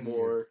longer. Way than you.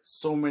 more.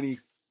 So many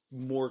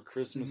more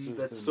Christmases.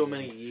 That's than so you.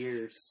 many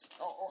years.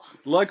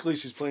 Luckily,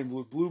 she's playing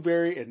with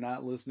Blueberry and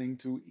not listening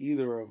to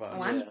either of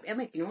us.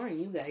 I'm ignoring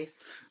you guys.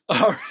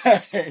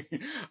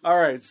 All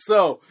right.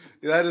 So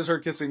that is her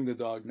kissing the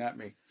dog, not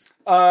me,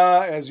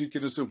 as you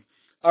can assume.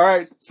 All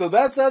right. So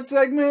that's that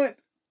segment.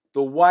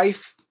 The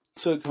wife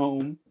took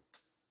home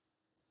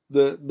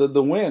the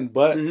win,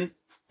 but Mhm.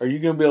 are you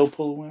gonna be able to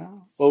pull the win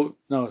out? Oh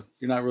no,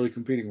 you're not really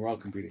competing. We're all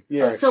competing.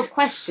 Yeah. All right. So,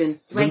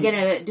 question: Do I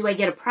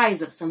get a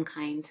prize of some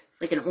kind,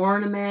 like an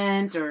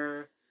ornament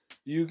or?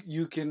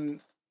 You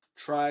can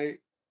try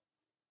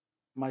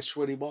my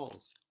sweaty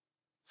balls.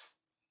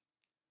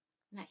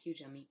 I'm not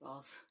huge on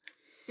meatballs.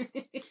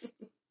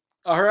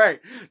 All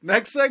right.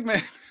 Next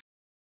segment.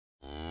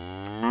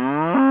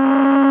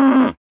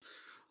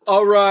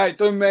 All right,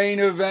 the main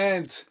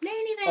event Main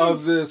event.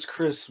 of this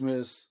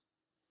Christmas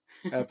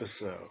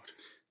episode.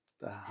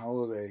 The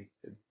holiday.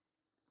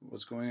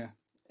 What's going on?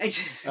 I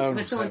just I don't know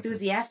was so what's happening.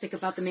 enthusiastic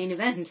about the main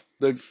event.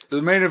 The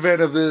main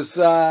event of this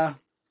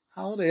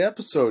holiday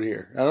episode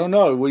here. I don't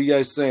know. What do you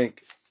guys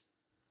think?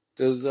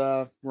 Does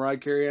Mariah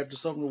Carey have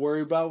something to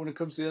worry about when it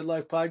comes to the Ed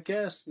Life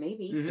podcast?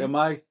 Maybe. Mhm.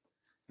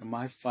 Am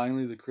I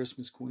finally the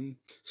Christmas queen?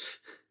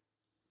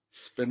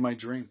 It's been my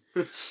dream.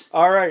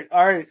 All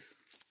right.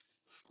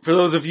 For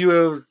those of you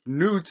who are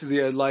new to the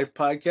Ed Life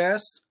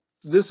podcast,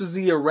 this is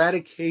the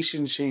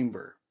Eradication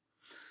Chamber.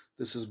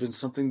 This has been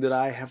something that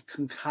I have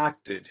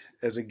concocted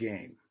as a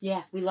game.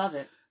 Yeah, we love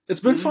it.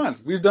 It's been fun.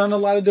 We've done a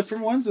lot of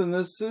different ones, and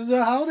this is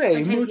a holiday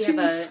Sometimes motif. you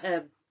have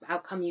a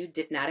outcome you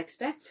did not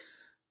expect.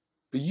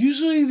 But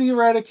usually the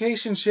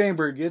Eradication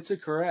Chamber gets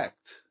it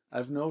correct.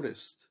 I've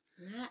noticed.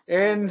 Not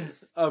And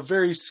always. a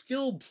very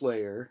skilled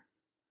player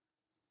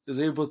is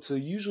able to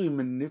usually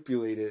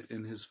manipulate it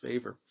in his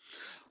favor.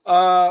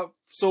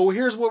 So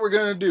here's what we're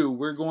going to do.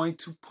 We're going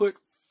to put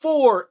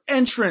 4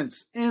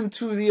 entrants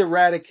into the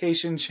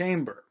Eradication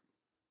Chamber.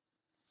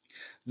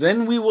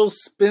 Then we will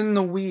spin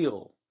the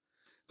wheel.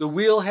 The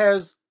wheel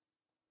has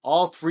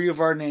all 3 of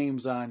our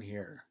names on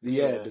here. The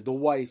Yeah. Ed, the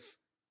wife,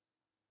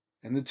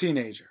 and the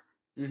teenager.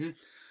 Mm-hmm.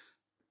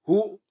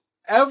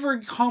 Whoever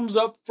comes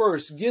up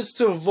first gets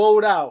to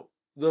vote out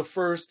the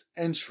first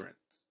entrant.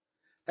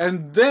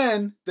 And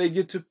then they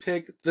get to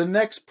pick the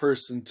next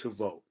person to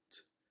vote.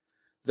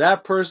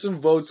 That person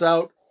votes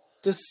out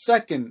the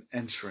second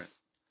entrant.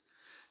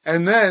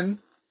 And then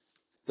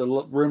the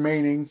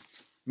remaining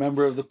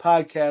member of the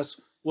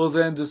podcast will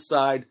then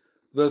decide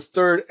the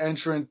third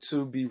entrant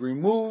to be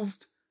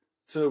removed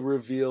to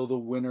reveal the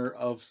winner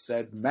of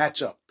said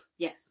matchup.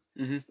 Yes.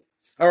 Mm-hmm.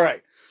 All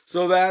right.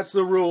 So that's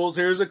the rules.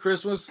 Here's a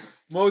Christmas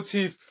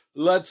motif.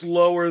 Let's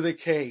lower the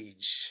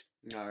cage.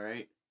 All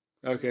right.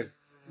 Okay.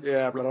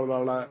 Yeah, blah, blah,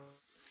 blah,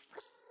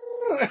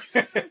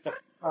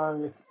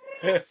 blah.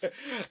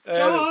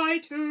 Joy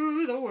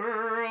to the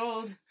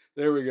world.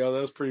 There we go.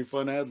 That was pretty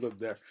fun ad-lib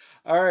there.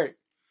 All right.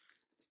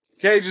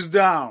 Cage is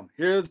down.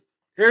 Here's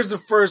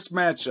the first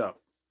matchup.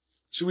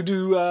 Should we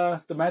do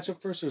the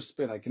matchup first or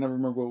spin? I can never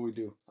remember what we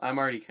do. I'm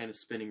already kind of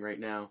spinning right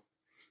now.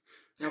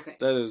 Okay.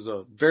 That is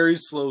a very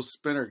slow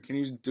spinner. Can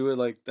you do it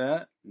like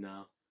that?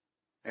 No.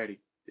 I already...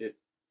 It...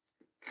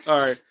 All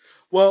right.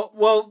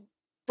 Well,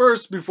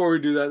 first, before we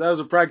do that, that was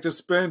a practice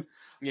spin.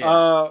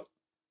 Yeah.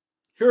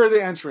 Here are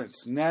the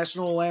entrants.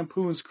 National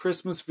Lampoon's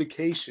Christmas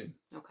Vacation,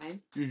 Okay.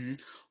 Mm-hmm.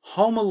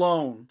 Home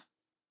Alone,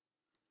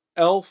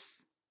 Elf,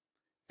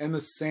 and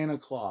the Santa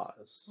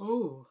Claus.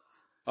 Ooh.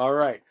 All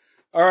right.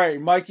 All right,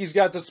 Mikey's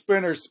got the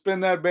spinner. Spin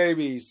that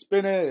baby.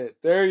 Spin it.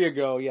 There you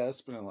go. Yeah, that's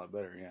spinning a lot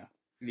better, yeah.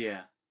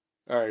 Yeah.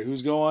 All right,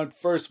 who's going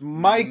first?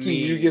 Mikey,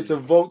 Me. you get to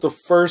vote the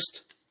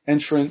first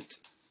entrant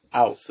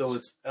out. So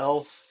it's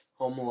Elf,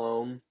 Home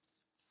Alone,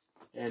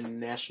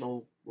 and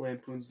National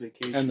Lampoon's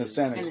Vacation. And the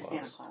Santa And the Claus.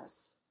 Santa Claus.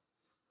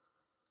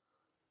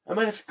 I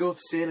might have to go with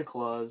Santa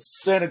Claus.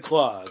 Santa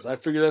Claus. I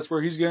figure that's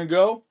where he's going to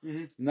go.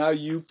 Mm-hmm. Now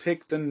you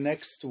pick the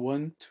next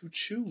one to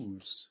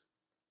choose.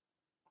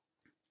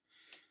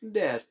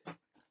 Dad.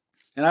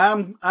 And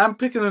I'm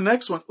picking the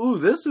next one. Ooh,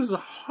 this is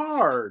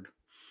hard.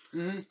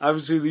 Mm-hmm.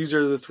 Obviously, these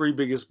are the three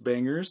biggest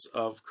bangers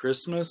of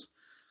Christmas.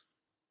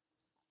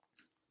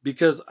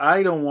 Because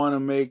I don't want to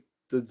make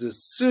the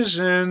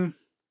decision,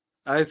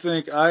 I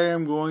think I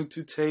am going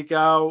to take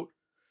out,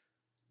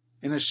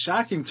 in a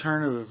shocking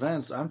turn of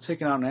events, I'm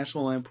taking out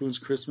National Lampoon's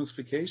Christmas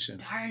Vacation.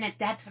 Darn it,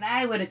 that's what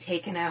I would have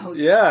taken out.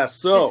 Yeah,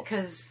 so Just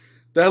because.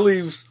 that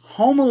leaves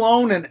Home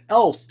Alone and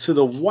Elf to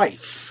the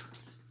wife.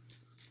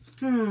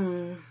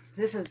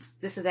 This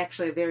is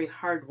actually a very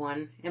hard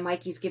one, and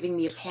Mikey's giving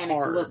me a panicked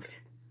hard.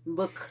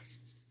 look.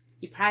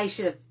 You probably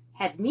should have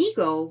had me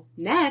go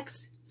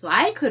next, so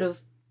I could have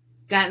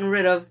gotten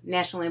rid of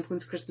National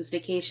Lampoon's Christmas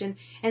Vacation,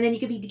 and then you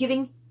could be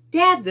giving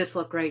Dad this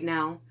look right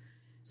now.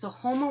 So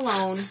Home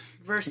Alone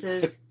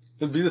versus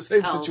It'd be the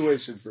same Elf.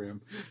 situation for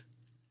him.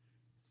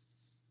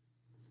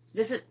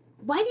 this is.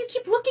 Why do you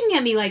keep looking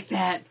at me like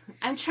that?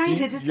 I'm trying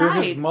to decide. You're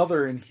his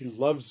mother and he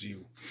loves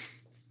you.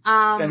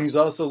 And he's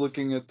also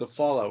looking at the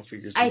Fallout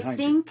figures behind I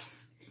think.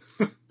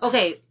 you.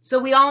 Okay, so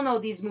we all know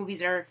these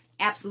movies are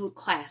absolute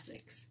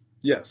classics.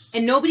 Yes.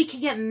 And nobody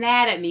can get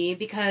mad at me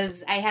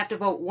because I have to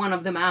vote one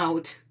of them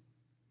out.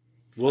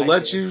 We'll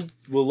let you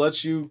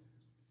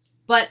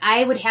But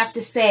I would have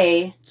to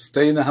say,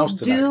 stay in the house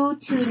tonight. due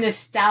to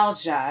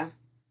nostalgia,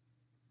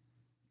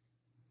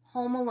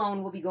 Home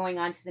Alone will be going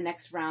on to the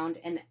next round,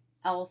 and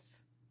Elf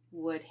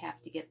would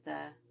have to get the...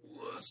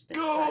 Let's the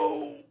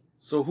go.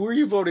 So who are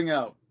you voting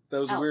out? That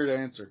was a Elf. weird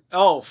answer.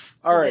 Elf.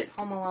 So All right. that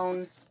Home Alone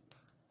gets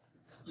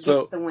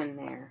So the win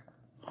there.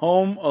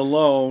 Home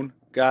Alone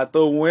got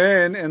the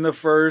win in the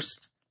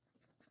first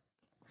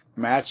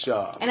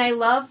matchup. And I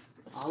love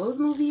all those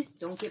movies,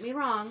 don't get me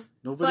wrong.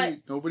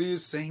 Nobody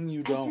is saying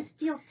you I don't. just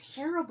feel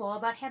terrible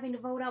about having to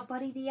vote out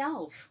Buddy the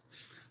Elf.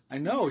 I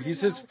know.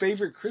 He's his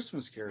favorite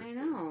Christmas character. I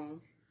know.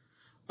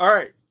 All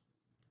right.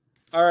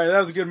 That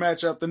was a good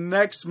matchup. The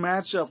next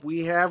matchup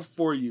we have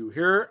for you.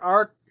 Here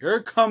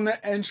come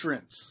the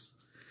entrants.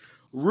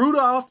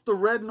 Rudolph the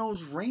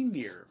Red-Nosed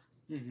Reindeer.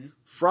 Mm-hmm.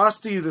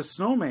 Frosty the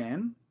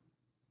Snowman.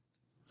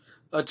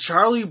 A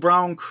Charlie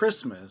Brown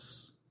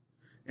Christmas.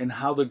 And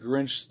How the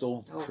Grinch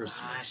Stole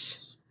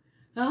Christmas.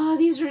 Oh,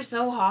 these are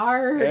so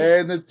hard.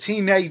 And the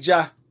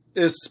teenager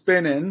is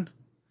spinning.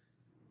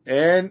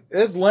 And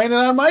it's landing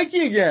on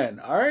Mikey again.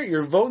 All right,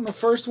 you're voting the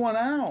first one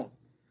out.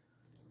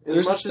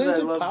 There's a sense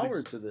of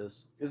power to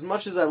this. As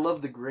much as I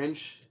love the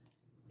Grinch,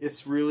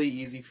 it's really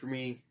easy for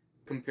me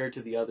compared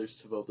to the others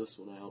to vote this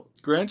one out.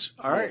 Grinch?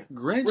 All right, Yeah.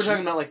 Grinch. We're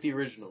talking about like the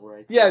original,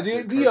 right? Yeah,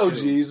 the cartoon.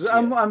 OGs. Yeah.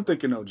 I'm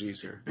thinking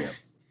OGs here. Yeah.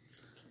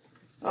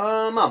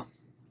 Mom.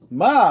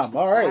 Mom,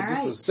 all right. All This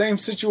is right. the same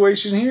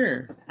situation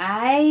here.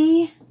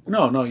 I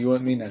No, you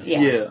want me next.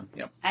 Yeah.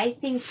 Yep. I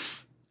think,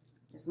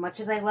 as much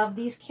as I love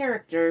these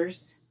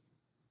characters,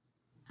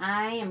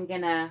 I am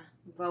gonna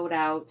vote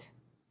out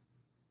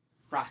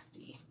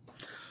Frosty.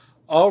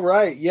 All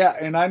right, yeah,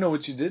 and I know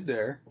what you did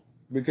there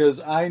because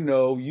I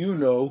know you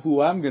know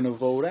who I'm going to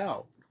vote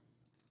out.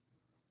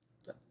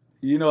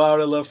 You know how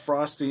I left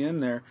Frosty in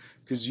there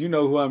because you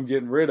know who I'm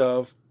getting rid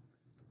of.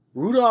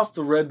 Rudolph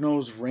the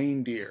Red-Nosed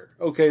Reindeer.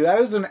 Okay, that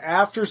is an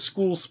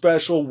after-school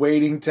special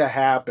waiting to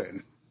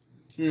happen.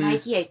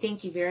 Mikey, I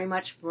thank you very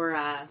much for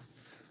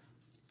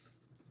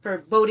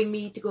voting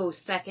me to go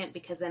second,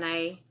 because then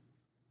I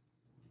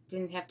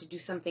didn't have to do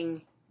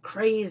something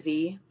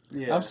crazy.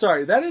 Yeah. I'm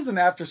sorry, that is an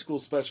after-school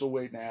special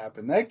waiting to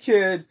happen. That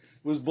kid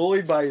was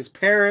bullied by his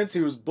parents.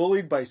 He was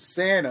bullied by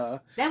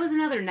Santa. That was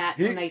another not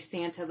so nice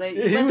Santa. Like,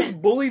 He was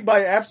bullied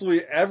by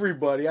absolutely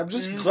everybody. I'm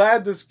just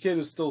glad this kid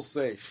is still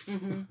safe.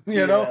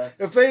 You know? Yeah.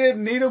 If they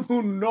didn't need him,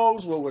 who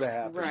knows what would have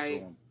happened to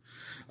Right. him.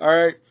 All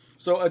right.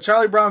 So A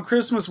Charlie Brown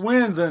Christmas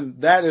wins, and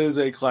that is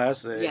a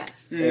classic.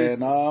 Yes.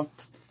 And And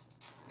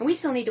we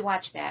still need to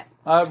watch that.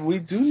 we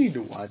do need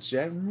to watch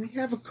that. And we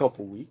have a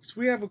couple weeks.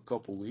 We have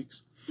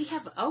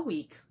a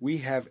week. We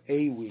have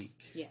a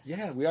week. Yes.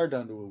 Yeah, we are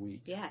down to a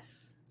week.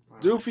 Yes.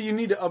 Doofy, you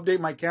need to update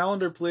my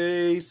calendar,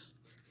 please.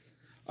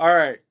 All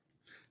right.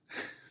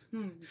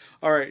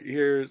 All right,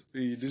 here's...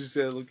 Did you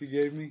see that look you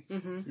gave me?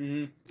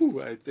 Mm-hmm.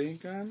 Ooh, I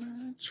think I'm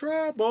in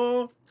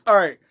trouble. All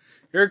right,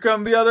 here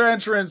come the other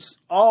entrants.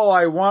 All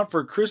I Want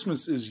for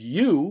Christmas Is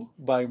You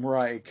by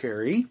Mariah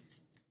Carey.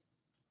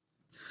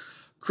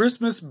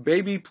 Christmas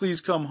Baby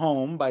Please Come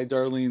Home by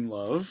Darlene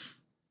Love.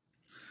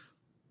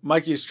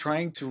 Mikey is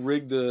trying to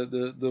rig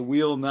the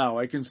wheel now.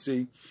 I can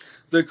see.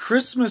 The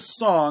Christmas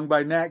Song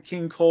by Nat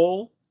King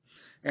Cole,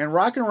 and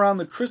Rockin' Around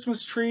the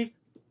Christmas Tree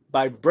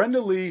by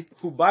Brenda Lee,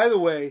 who, by the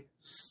way,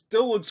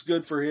 still looks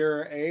good for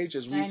her age,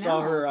 as we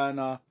saw her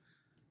on,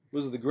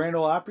 was it the Grand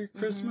Ole Opry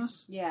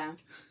Christmas? Yeah.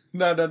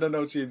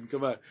 No cheating.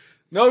 Come on.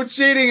 No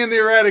cheating in the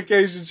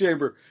Eradication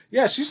Chamber.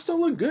 Yeah, she still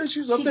looked good. She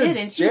was up there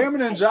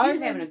jamming and jiving. She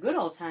was having a good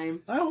old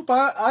time. I hope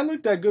I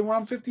look that good when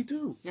I'm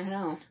 52. I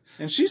know.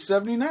 And she's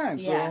 79,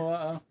 Yeah.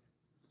 so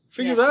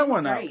figure that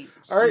one out.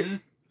 All right. Mm-hmm.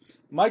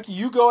 Mikey,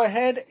 you go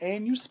ahead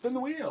and you spin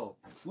the wheel.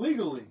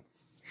 Legally.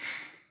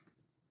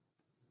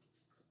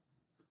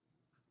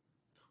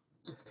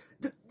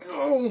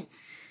 Go.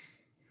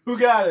 Who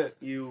got it?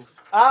 You.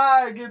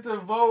 I get to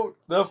vote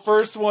the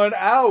first one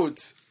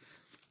out.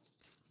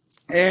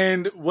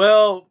 And,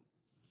 well,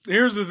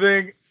 here's the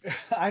thing.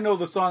 I know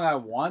the song I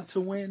want to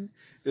win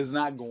is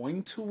not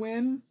going to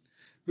win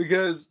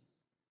because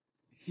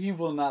he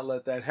will not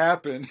let that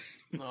happen.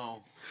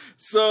 No.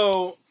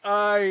 So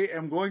I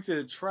am going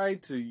to try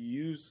to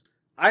use...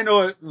 I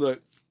know it.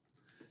 Look,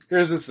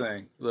 here's the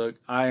thing. Look,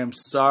 I am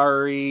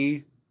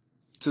sorry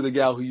to the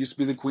gal who used to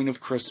be the Queen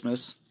of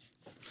Christmas.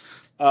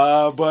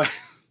 But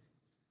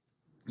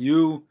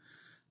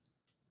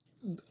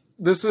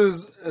this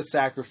is a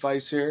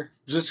sacrifice here.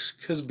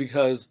 Just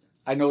because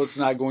I know it's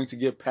not going to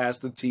get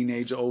past the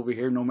teenage over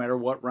here no matter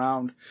what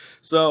round.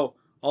 So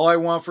all I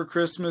want for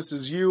Christmas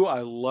is you.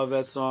 I love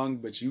that song,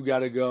 but you got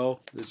to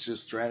go. It's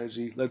just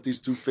strategy. Let these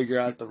two figure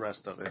out the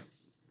rest of it.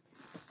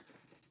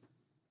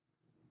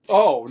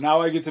 Oh,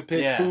 now I get to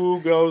pick who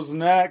goes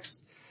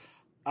next.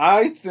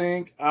 I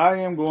think I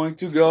am going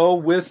to go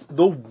with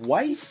The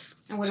Wife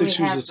to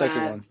choose the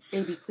second one.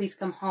 Baby, Please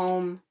Come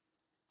Home.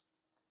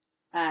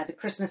 The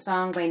Christmas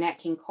Song by Nat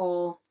King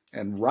Cole.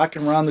 And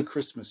Rockin' Around the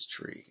Christmas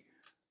Tree.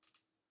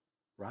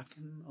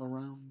 Rockin'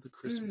 Around the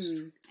Christmas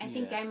Tree. I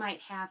think I might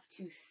have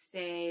to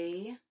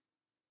say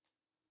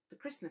The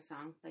Christmas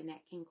Song by Nat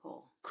King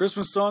Cole.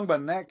 Christmas Song by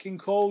Nat King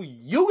Cole.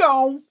 You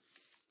go!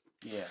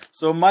 Yeah.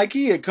 So,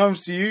 Mikey, it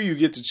comes to you. You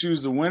get to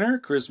choose the winner.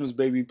 Christmas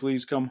Baby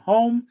Please Come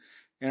Home.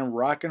 And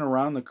Rockin'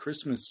 Around the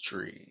Christmas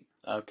Tree.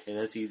 Okay,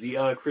 that's easy.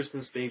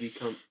 Christmas Baby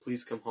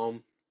Please Come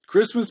Home.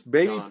 Christmas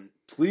Baby Gone.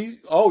 Please...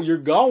 Oh, you're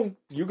gone.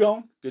 You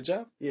gone. Good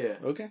job. Yeah.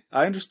 Okay.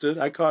 I understood.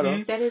 I caught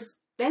up. That is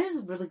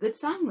a really good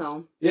song,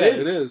 though. Yeah,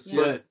 it is.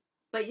 Yeah.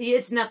 But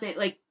it's nothing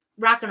like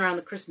Rockin' Around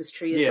the Christmas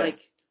Tree is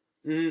like...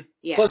 Mm-hmm.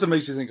 Yeah. Plus, it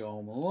makes you think of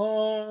Home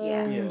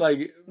Alone. Yeah.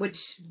 Like,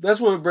 which that's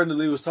what Brenda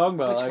Lee was talking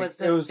about. Which like,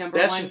 was the number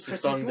that's one just Christmas a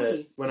song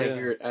movie. that when I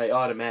hear it, I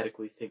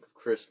automatically think of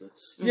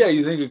Christmas. Yeah,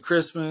 you think of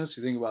Christmas.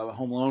 You think about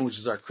Home Alone, which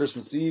is our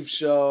Christmas Eve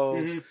show.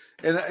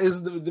 Mm-hmm.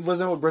 And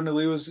wasn't what Brenda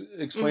Lee was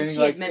explaining? She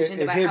like had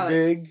mentioned it about hit how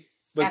big,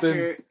 but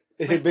then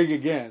it hit big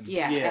again.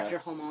 Yeah, after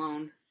Home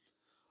Alone.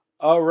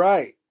 All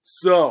right.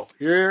 So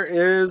here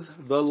is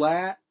the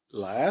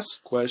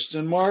last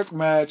question mark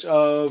match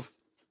of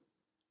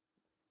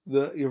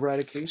the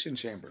Eradication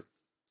Chamber.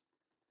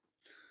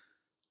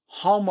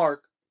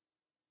 Hallmark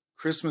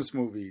Christmas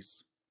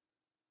movies.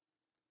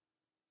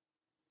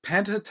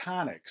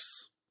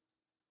 Pentatonics,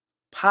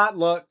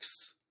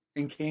 potlucks,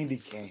 and candy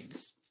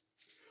canes.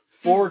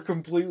 4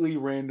 completely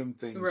random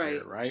things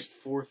here, right? Just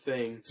 4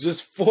 things.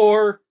 Just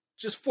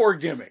four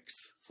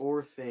gimmicks.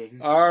 4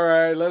 things. All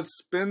right, let's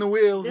spin the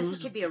wheel.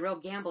 This could be a real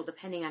gamble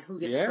depending on who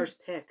gets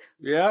first pick.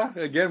 Yeah,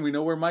 again, we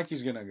know where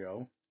Mikey's gonna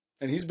go.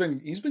 And he's been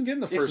getting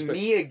the first pick. It's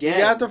me again. He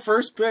got the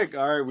first pick.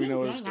 All right, we know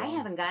what's going on. I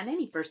haven't gotten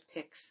any first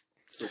picks.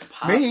 So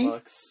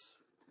potlucks.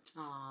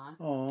 Aww.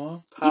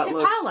 Aww. You said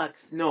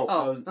potlucks. No.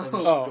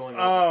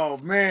 Oh,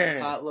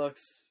 man.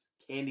 Potlucks,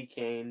 candy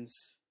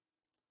canes,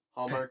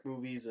 Hallmark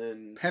movies,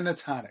 and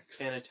Pentatonics.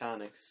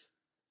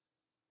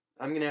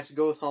 I'm going to have to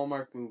go with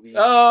Hallmark movies.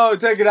 Oh,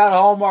 take it out,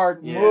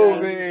 Hallmark movies.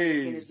 I'm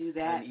going to do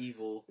that. I'm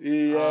evil.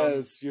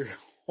 Yes, you're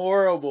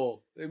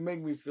horrible. They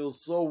make me feel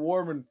so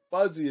warm and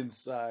fuzzy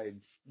inside.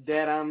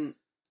 Dad, I'm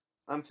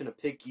finna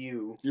pick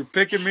you. You're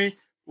picking me?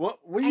 What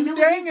are you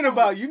danging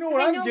about? You know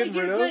what I'm getting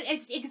rid of?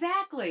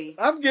 Exactly.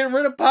 I'm getting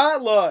rid of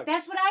potlucks.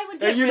 That's what I would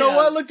get rid of. And you know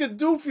what? Look at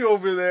Doofy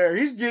over there.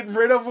 He's getting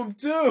rid of them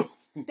too.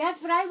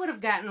 That's what I would have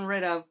gotten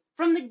rid of.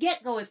 From the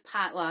get-go is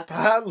potlucks.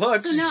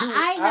 Potlucks. So now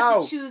I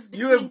have to choose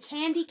between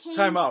candy canes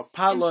and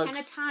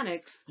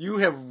pentatonics. You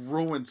have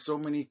ruined so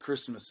many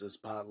Christmases,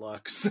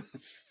 potlucks.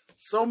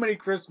 So many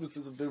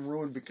Christmases have been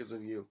ruined because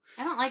of you.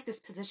 I don't like this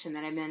position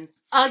that I'm in.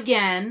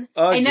 Again.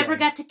 I never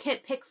got to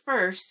pick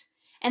first.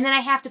 And then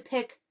I have to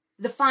pick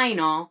the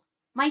final.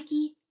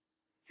 Mikey,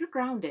 you're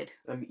grounded.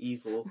 I'm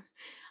evil.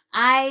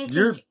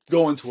 You're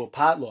going to a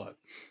potluck.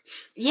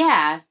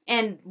 Yeah.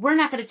 And we're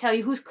not going to tell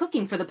you who's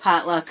cooking for the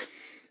potluck.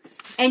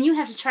 And you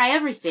have to try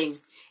everything,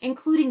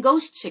 including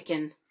ghost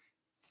chicken.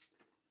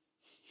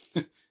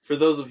 For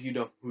those of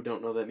you who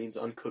don't know, that means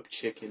uncooked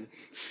chicken.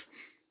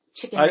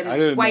 Chicken that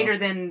is whiter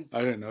than...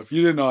 I didn't know. If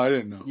you didn't know, I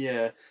didn't know.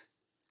 Yeah.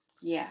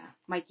 Yeah.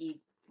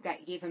 Mikey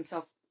gave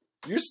himself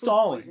You're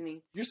stalling.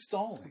 Poisoning. You're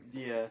stalling.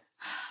 Yeah.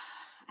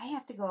 I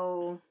have to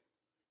go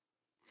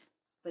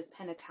with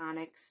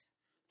pentatonics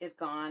is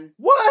gone.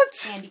 What?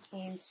 Candy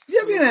canes. You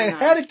haven't gone. even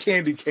had a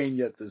candy cane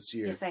yet this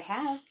year. Yes, I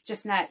have.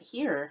 Just not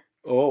here.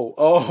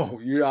 Oh,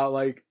 you're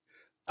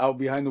out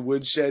behind the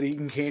woodshed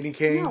eating candy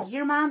canes? No,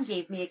 your mom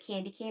gave me a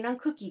candy cane on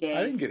Cookie Day.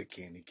 I didn't get a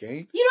candy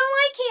cane. You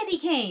don't like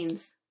candy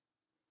canes.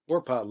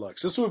 Or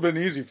potlucks. This would have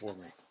been easy for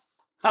me.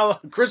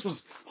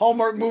 Christmas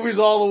Hallmark movies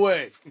all the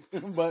way.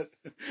 But,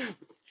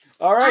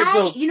 all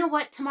right, You know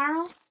what?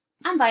 Tomorrow,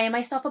 I'm buying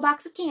myself a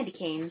box of candy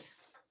canes.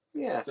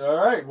 Yeah. All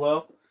right,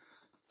 well,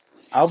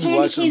 I'll be Candy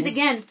watching. canes,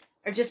 again,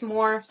 are just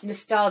more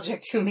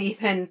nostalgic to me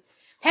than...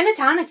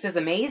 Pentatonics is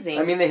amazing.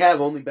 I mean, they have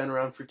only been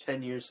around for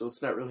 10 years, so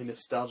it's not really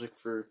nostalgic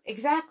for...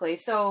 Exactly,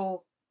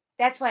 so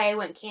that's why I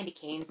went candy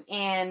canes,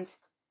 and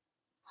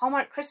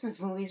Hallmark Christmas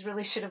movies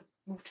really should have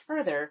moved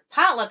further.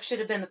 Potluck should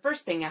have been the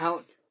first thing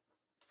out,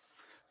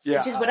 Yeah,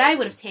 which is what I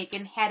would have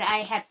taken had I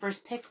had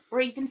first pick or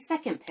even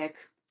second pick.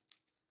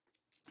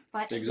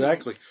 But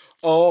exactly.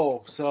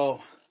 Oh, so,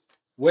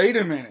 wait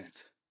a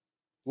minute.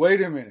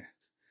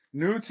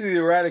 New to the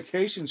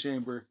Eradication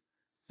Chamber,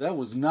 that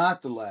was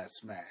not the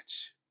last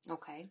match.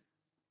 Okay.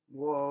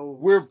 Whoa.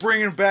 We're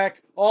bringing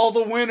back all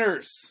the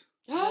winners.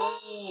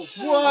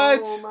 What?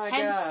 Oh my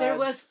Hence, God. there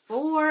was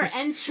 4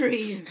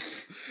 entries.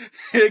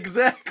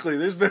 Exactly.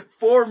 There's been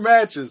 4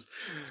 matches.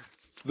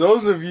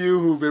 Those of you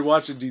who've been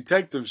watching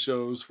detective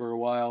shows for a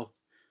while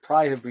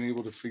probably have been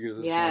able to figure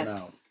this one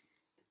out.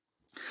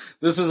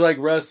 This is like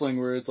wrestling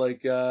where it's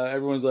like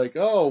everyone's like,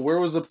 oh, where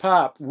was the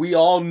pop? We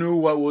all knew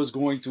what was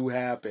going to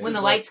happen. When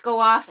the lights go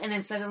off and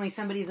then suddenly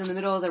somebody's in the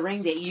middle of the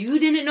ring that you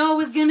didn't know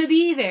was going to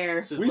be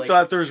there. We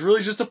thought there was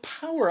really just a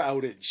power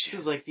outage. This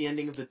is like the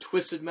ending of the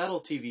Twisted Metal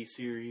TV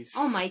series.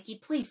 Oh, Mikey,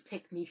 please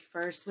pick me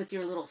first with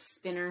your little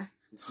spinner.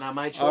 It's not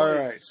my choice. All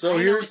right, so I know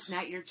here's... it's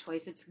not your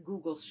choice, it's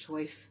Google's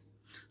choice.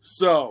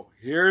 So,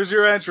 here's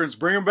your entrance.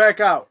 Bring them back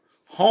out.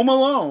 Home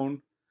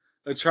Alone,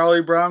 A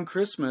Charlie Brown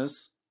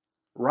Christmas,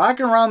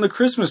 Rocking Around the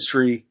Christmas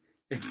Tree,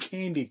 and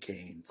Candy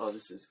Canes. Oh,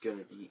 this is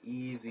gonna be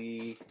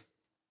easy.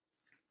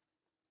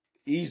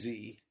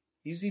 Easy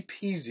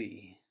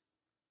peasy.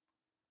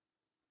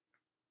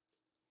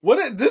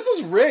 This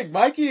is rigged.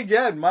 Mikey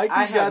again.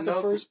 Mikey's got the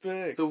first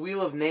pick. The Wheel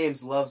of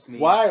Names loves me.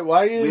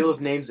 Why is Wheel of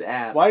Names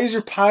app? Why is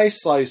your pie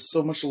slice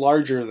so much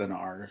larger than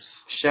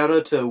ours? Shout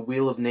out to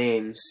Wheel of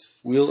Names.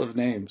 Wheel of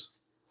Names.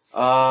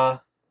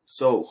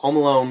 So Home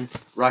Alone,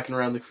 Rocking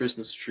Around the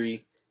Christmas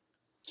Tree,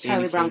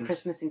 Charlie Brown Canes.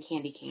 Christmas and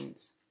Candy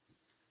Canes.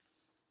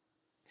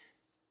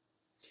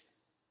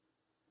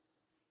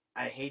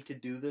 I hate to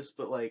do this,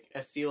 but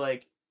I feel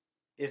like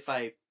if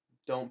I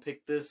don't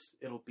pick this,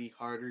 it'll be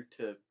harder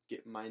to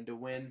get mine to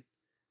win.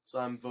 So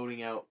I'm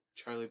voting out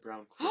Charlie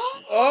Brown Christmas.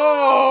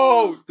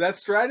 Oh, that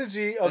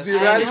strategy of the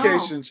That's-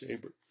 Eradication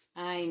Chamber.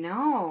 I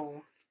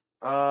know.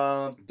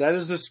 That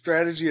is the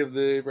strategy of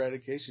the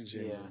Eradication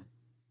Chamber. Yeah.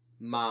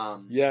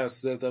 Mom. Yes,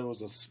 that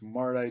was a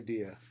smart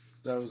idea.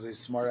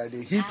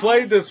 He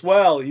played this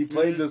well. He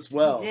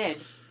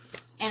did.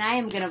 And I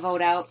am going to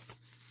vote out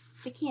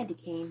the Candy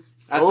Cane.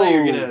 I thought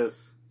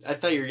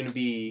you were gonna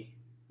be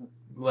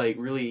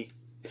really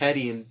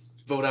petty and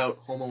vote out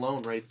Home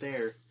Alone right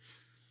there.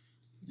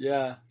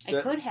 Yeah.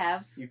 I could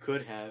have, You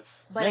could have.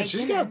 but Man, I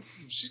she's didn't.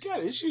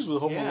 got issues with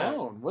Home Yeah.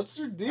 Alone. What's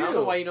her I deal? don't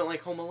know why you don't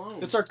like Home Alone.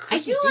 It's our I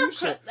Christmas do Eve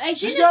show. have. I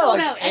She's didn't got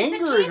vote out. I said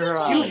anger in her Candy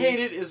eyes. You Canes. hate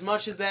it as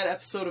much as that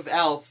episode of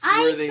Alf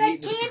I where they said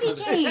meet Candy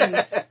the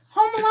Canes.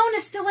 Home Alone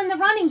is still in the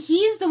running.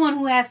 He's the one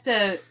who has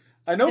to.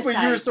 I know, but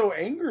decide. you're so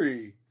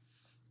angry.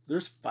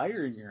 There's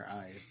fire in your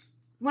eyes.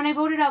 When I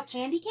voted out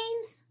Candy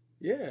Canes,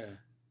 Yeah.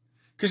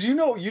 Because you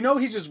know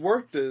he just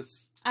worked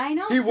this. I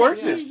know He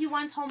worked it. He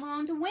wants Home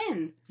Alone to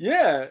win,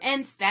 Yeah.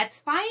 and that's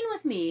fine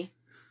with me.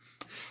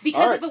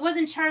 Because All right. if it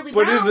wasn't Charlie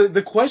But Brown,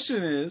 the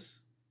question is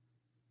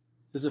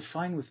it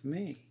fine with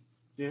me?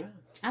 Yeah.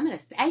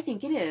 I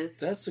think it is.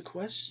 That's the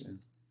question.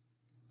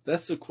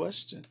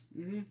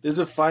 Mm-hmm. Is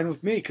it fine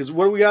with me? Because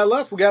what do we got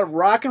left? We got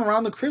Rocking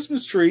Around the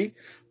Christmas Tree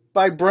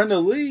by Brenda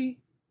Lee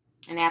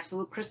An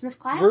absolute Christmas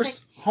classic.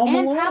 versus Home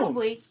and Alone.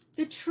 probably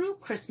the true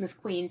Christmas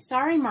queen.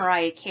 Sorry,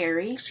 Mariah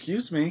Carey.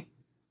 Excuse me.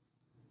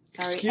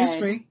 Sorry, Excuse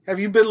Ed. me. Have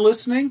you been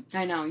listening?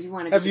 I know, you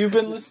want to Have be you the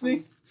been Christmas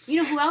listening? queen.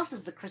 You know who else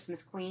is the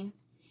Christmas queen?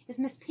 Is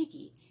Miss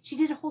Piggy. She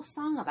did a whole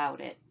song about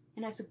it.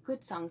 And that's a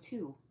good song,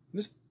 too.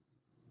 Miss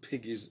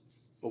Piggy's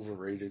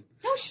overrated.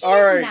 No, she All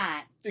is right.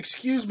 not.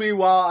 Excuse me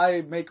while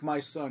I make my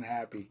son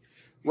happy.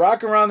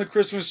 Rocking Around the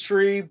Christmas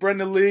Tree,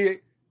 Brenda Lee,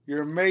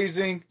 you're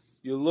amazing.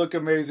 You look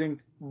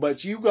amazing,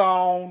 but you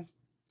gone.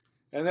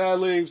 And that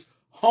leaves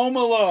Home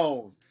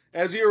Alone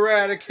as the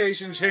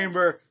Eradication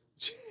Chamber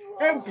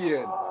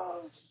champion.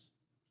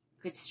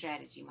 Good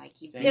strategy,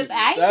 Mikey. Thank you.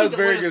 That was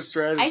very good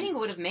strategy. I think it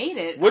would have made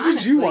it. What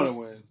did you honestly. want to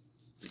win?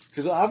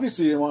 Because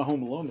obviously you didn't want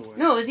Home Alone to win.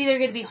 No, it was either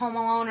going to be Home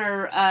Alone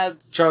or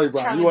Charlie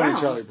Brown. Charlie You wanted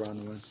Brown. Charlie Brown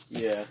to win.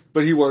 Yeah.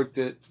 But he worked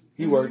it.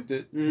 He Mhm. worked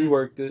it. He Mhm.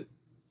 worked it.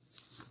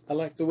 I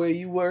like the way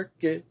you work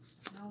it.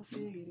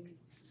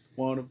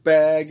 Wanna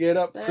bag it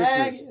up.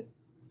 Christmas.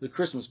 The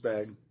Christmas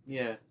bag.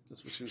 Yeah.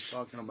 That's what she was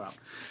talking about.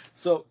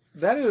 So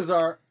that is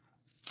our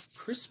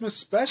Christmas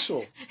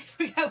special. I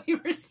forgot we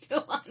were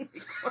still on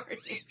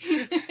recording.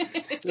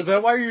 Is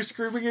that why you're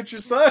screaming at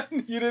your son?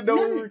 You didn't know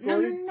we were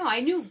recording? No. I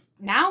knew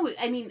now.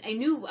 I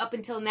knew up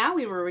until now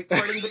we were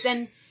recording, but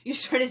then you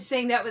started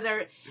saying that was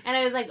our, and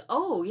I was like,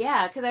 oh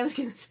yeah, because I was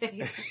gonna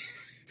say.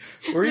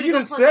 What were you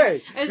gonna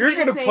say? You're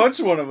gonna say, punch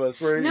one of us.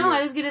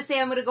 I was gonna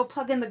say I'm gonna go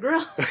plug in the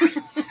grill.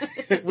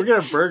 We're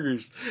gonna have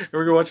burgers and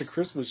we're gonna watch a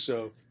Christmas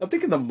show. I'm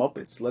thinking the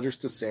Muppets, Letters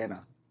to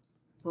Santa.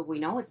 Well, we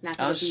know it's not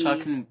I gonna was be.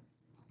 talking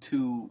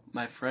to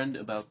my friend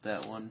about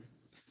that one.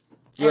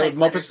 The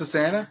Muppets to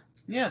Santa?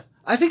 Yeah.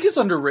 I think it's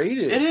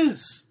underrated. It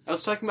is. I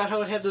was talking about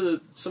how it had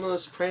some of the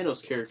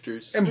Sopranos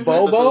characters. And I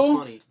thought that Bobo? was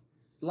funny.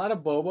 A lot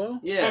of Bobo.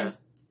 Yeah. And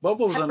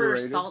Bobo's Pepper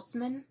underrated.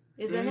 Saltzman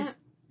is in it.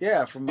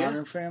 Yeah, from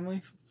Modern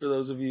Family. For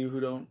those of you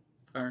who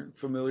aren't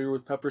familiar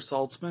with Pepper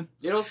Saltzman.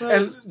 It also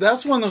And has...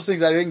 that's one of those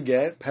things I didn't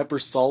get, Pepper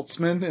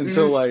Saltzman,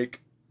 until like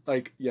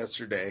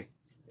yesterday.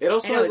 It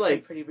also I know has it's been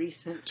like pretty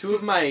recent. two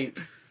of my...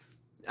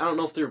 I don't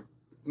know if they're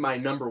my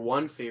number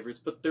one favorites,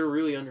 but they're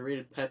really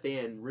underrated. Pepe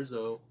and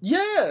Rizzo.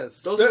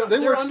 Yes! They're they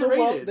work so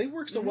well. underrated. They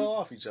work so well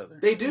off each other.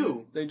 They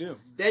do. They do.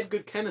 They had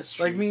good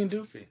chemistry. Like me and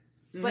Doofy.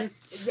 But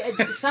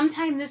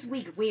sometime this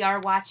week we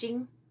are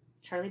watching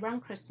Charlie Brown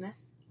Christmas,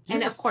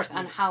 and of course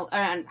on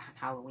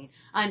Halloween,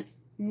 on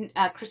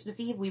Christmas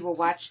Eve we will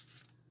watch.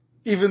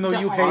 Even though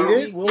The you Home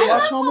hate it, we'll I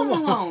watch love Home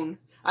Alone.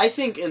 I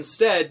think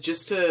instead,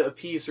 just to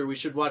appease her, we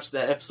should watch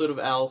that episode of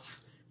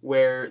Alf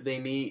where they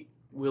meet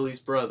Willie's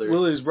brother.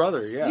 Willie's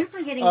brother, yeah. You're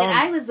forgetting that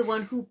I was the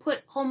one who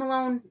put Home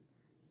Alone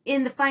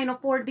in the Final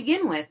Four to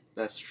begin with.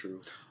 That's true.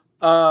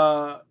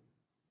 While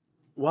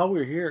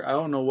we're here, I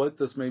don't know what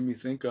this made me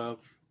think of.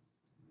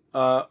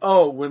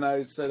 When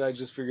I said I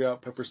just figured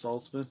out Pepper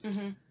Saltzman.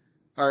 Mm-hmm.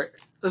 All right,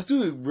 let's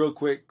do a real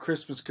quick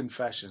Christmas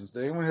confessions.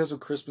 Did anyone have a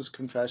Christmas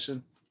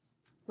confession?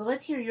 Well,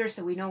 let's hear yours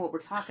so we know what we're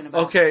talking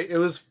about. Okay, it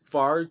was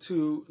far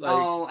too like.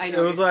 Oh, I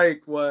know. It was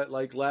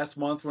like last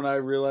month when I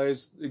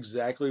realized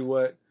exactly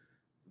what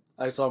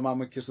I saw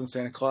Mama Kissing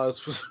Santa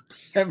Claus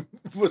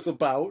was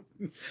about.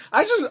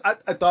 I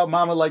thought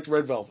Mama liked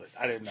Red Velvet.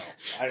 I didn't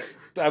know.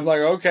 I'm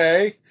like,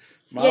 okay,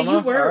 Mama. Yeah, you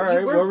were. All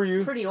right, you what were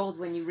you? Pretty old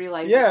when you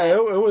realized. Yeah, that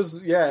it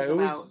was. Yeah, it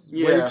was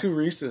Yeah. way too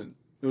recent.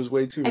 It was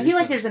way too. I feel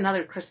like there's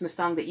another Christmas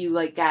song that you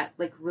got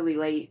really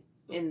late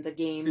in the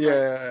game.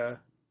 Yeah.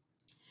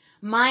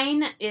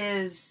 Mine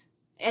is.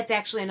 It's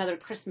actually another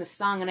Christmas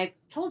song, and I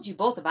told you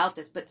both about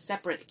this, but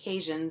separate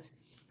occasions.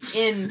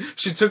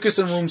 She took us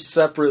in rooms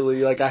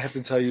separately. Like, I have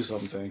to tell you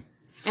something.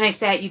 And I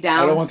sat you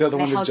down. I don't want the other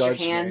and one I to held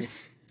judge your hand. me.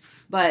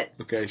 But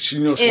okay, she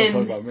knows she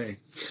won't talk about me.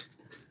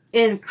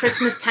 In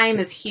Christmas Time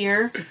is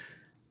Here.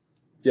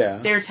 Yeah.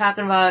 They were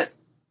talking about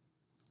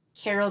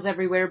carols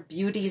everywhere,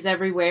 beauties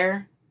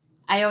everywhere.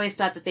 I always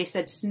thought that they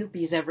said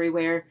Snoopy's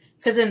everywhere.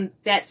 Because in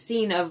that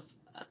scene of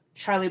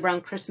Charlie Brown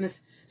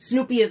Christmas,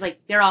 Snoopy is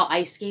they're all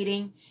ice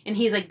skating. And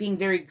he's being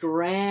very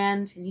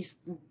grand. And he's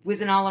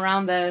whizzing all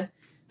around the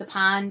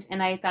pond.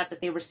 And I thought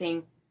that they were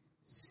saying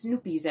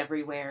Snoopy's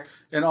everywhere.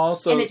 And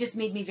also... And it just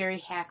made me very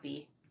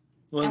happy.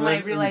 And when I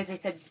realized they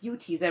said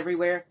beauties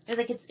everywhere, I was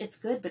like, it's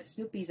good, but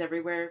Snoopy's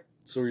everywhere.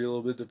 So you're a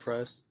little bit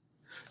depressed?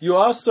 You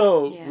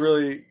also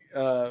really...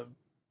 the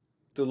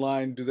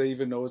line, do they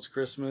even know it's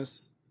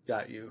Christmas?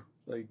 Got you.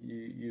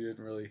 You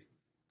didn't really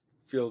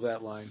feel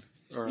that line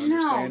or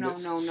understand it.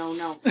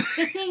 No.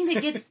 The thing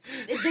that gets...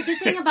 the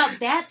thing about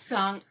that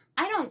song,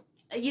 I don't...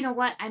 You know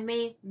what? I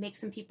may make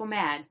some people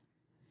mad.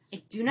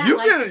 I do not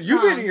like the song.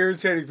 You've been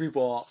irritating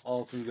people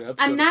all through the episode.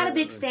 I'm not a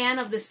big fan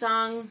of the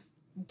song,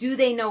 Do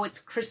They Know It's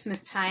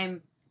Christmas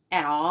Time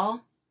at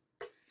all?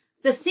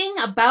 The thing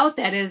about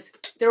that is,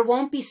 there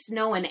won't be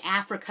snow in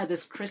Africa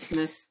this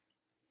Christmas.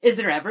 Is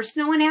there ever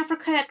snow in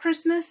Africa at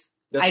Christmas?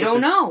 I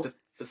don't know.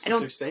 That's what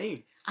they're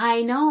saying.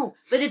 I know,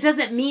 but it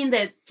doesn't mean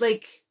that,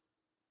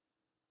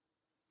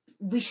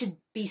 we should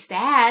be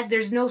sad.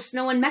 There's no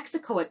snow in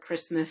Mexico at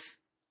Christmas.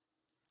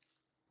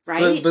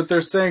 Right? But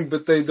they're saying,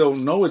 but they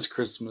don't know it's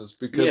Christmas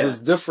because it's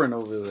different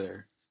over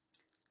there.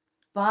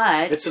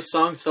 But... It's a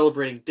song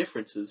celebrating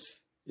differences.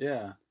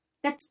 Yeah.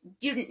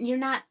 You're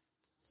not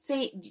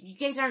saying... You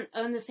guys aren't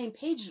on the same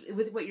page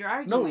with what you're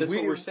arguing. No, that's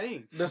what we're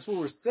saying. That's what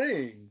we're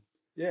saying.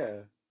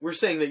 Yeah. We're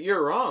saying that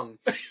you're wrong.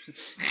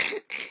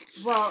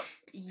 Well,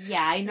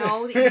 yeah, I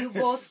know that you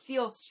both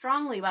feel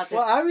strongly about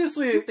this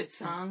stupid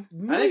song.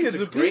 I think it's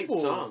a great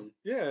song.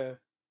 Yeah.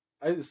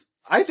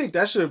 I think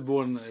that should have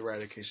won the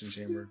Eradication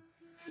Chamber.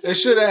 It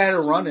should have had a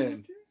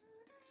run-in.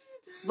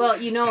 Well,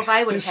 if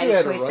I would have had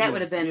a choice, that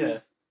would have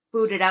been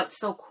booted out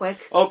so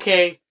quick.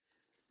 Okay.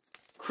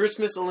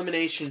 Christmas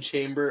Elimination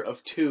Chamber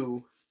of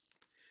 2.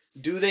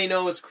 Do they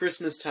know it's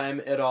Christmas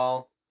time at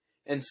all?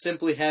 And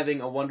simply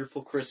having a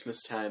wonderful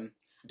Christmas time.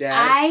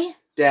 Dad,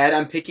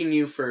 I'm picking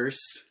you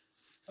first.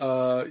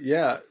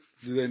 Yeah.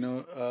 Do they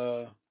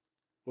know,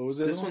 what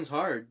was it? This one's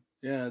hard.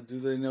 Yeah, do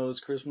they know it's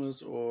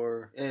Christmas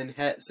or... And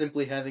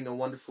simply having a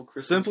wonderful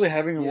Christmas. Simply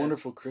having a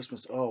wonderful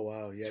Christmas. Oh,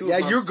 wow. Yeah,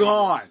 You're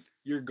gone.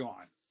 You're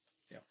gone.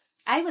 Yeah.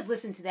 I would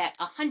listen to that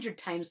 100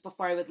 times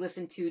before I would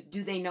listen to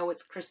Do They Know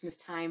It's Christmas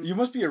Time? You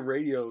must be a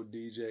radio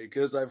DJ,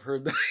 because I've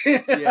heard that.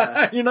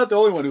 Yeah. You're not the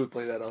only one who would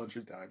play that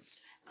 100 times.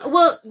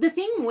 Well, the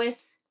thing with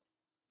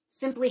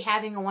Simply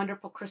Having a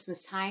Wonderful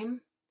Christmas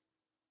Time,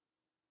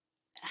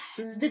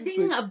 the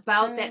thing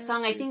about that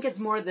song, I think, is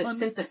more the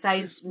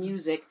synthesized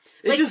music.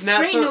 It does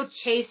not Stray No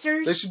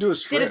Chasers They should do a did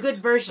script. a good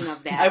version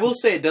of that. I will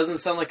say it doesn't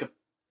sound like a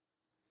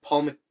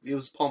it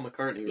was Paul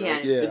McCartney,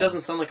 right? Yeah. It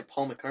doesn't sound like a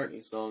Paul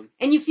McCartney song.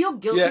 And you feel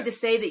guilty Yeah. to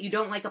say that you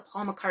don't like a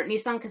Paul McCartney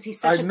song because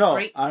he's such a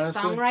great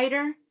honestly.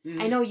 songwriter.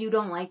 Mhm. I know you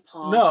don't like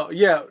Paul. No,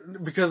 yeah,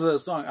 because of that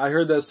song. I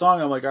heard that song.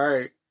 I'm like, all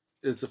right,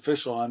 it's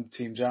official. I'm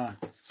Team John.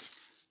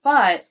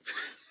 But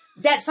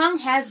that song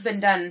has been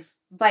done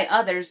by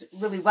others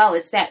really well.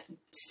 It's that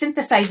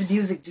synthesized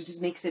music that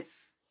just makes it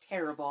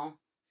terrible.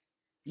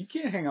 You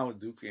can't hang out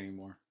with Doofy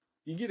anymore.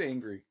 You get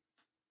angry.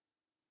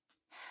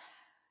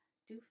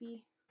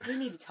 Doofy, we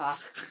need to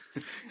talk.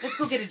 Let's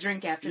go get a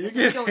drink after You this.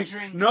 get We don't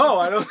drink. No,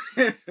 I don't.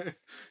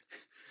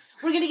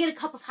 We're going to get a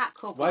cup of hot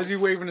cocoa. Why is he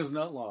waving his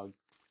nut log?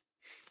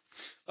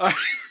 All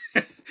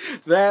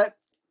right.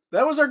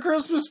 That was our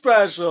Christmas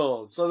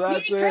special. So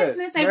that's Merry it.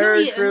 Christmas.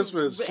 Merry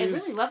Christmas. I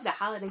really love the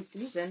holiday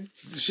season.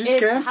 She's It's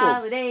canceled.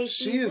 holiday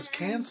She is season.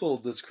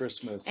 canceled this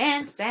Christmas.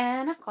 And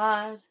Santa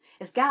Claus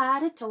has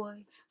got a toy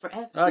for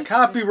every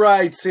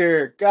Copyrights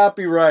here.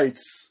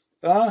 Copyrights.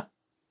 Huh?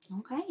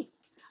 Okay.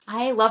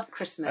 I love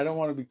Christmas. I don't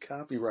want to be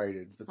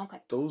copyrighted. But Okay.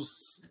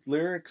 those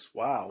lyrics,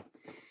 wow.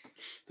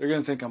 They're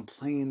going to think I'm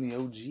playing the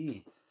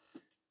OG.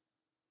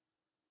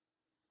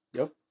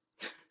 Yep.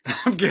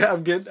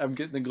 I'm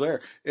getting the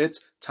glare. It's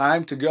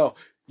time to go.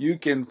 You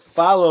can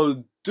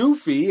follow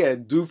Doofy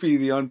at Doofy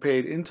the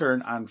Unpaid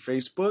Intern on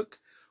Facebook,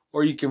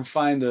 or you can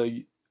find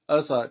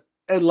us at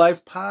Ed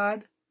Life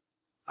Pod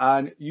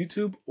on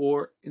YouTube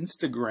or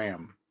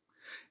Instagram.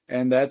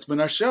 And that's been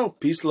our show.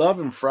 Peace, love,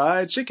 and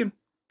fried chicken.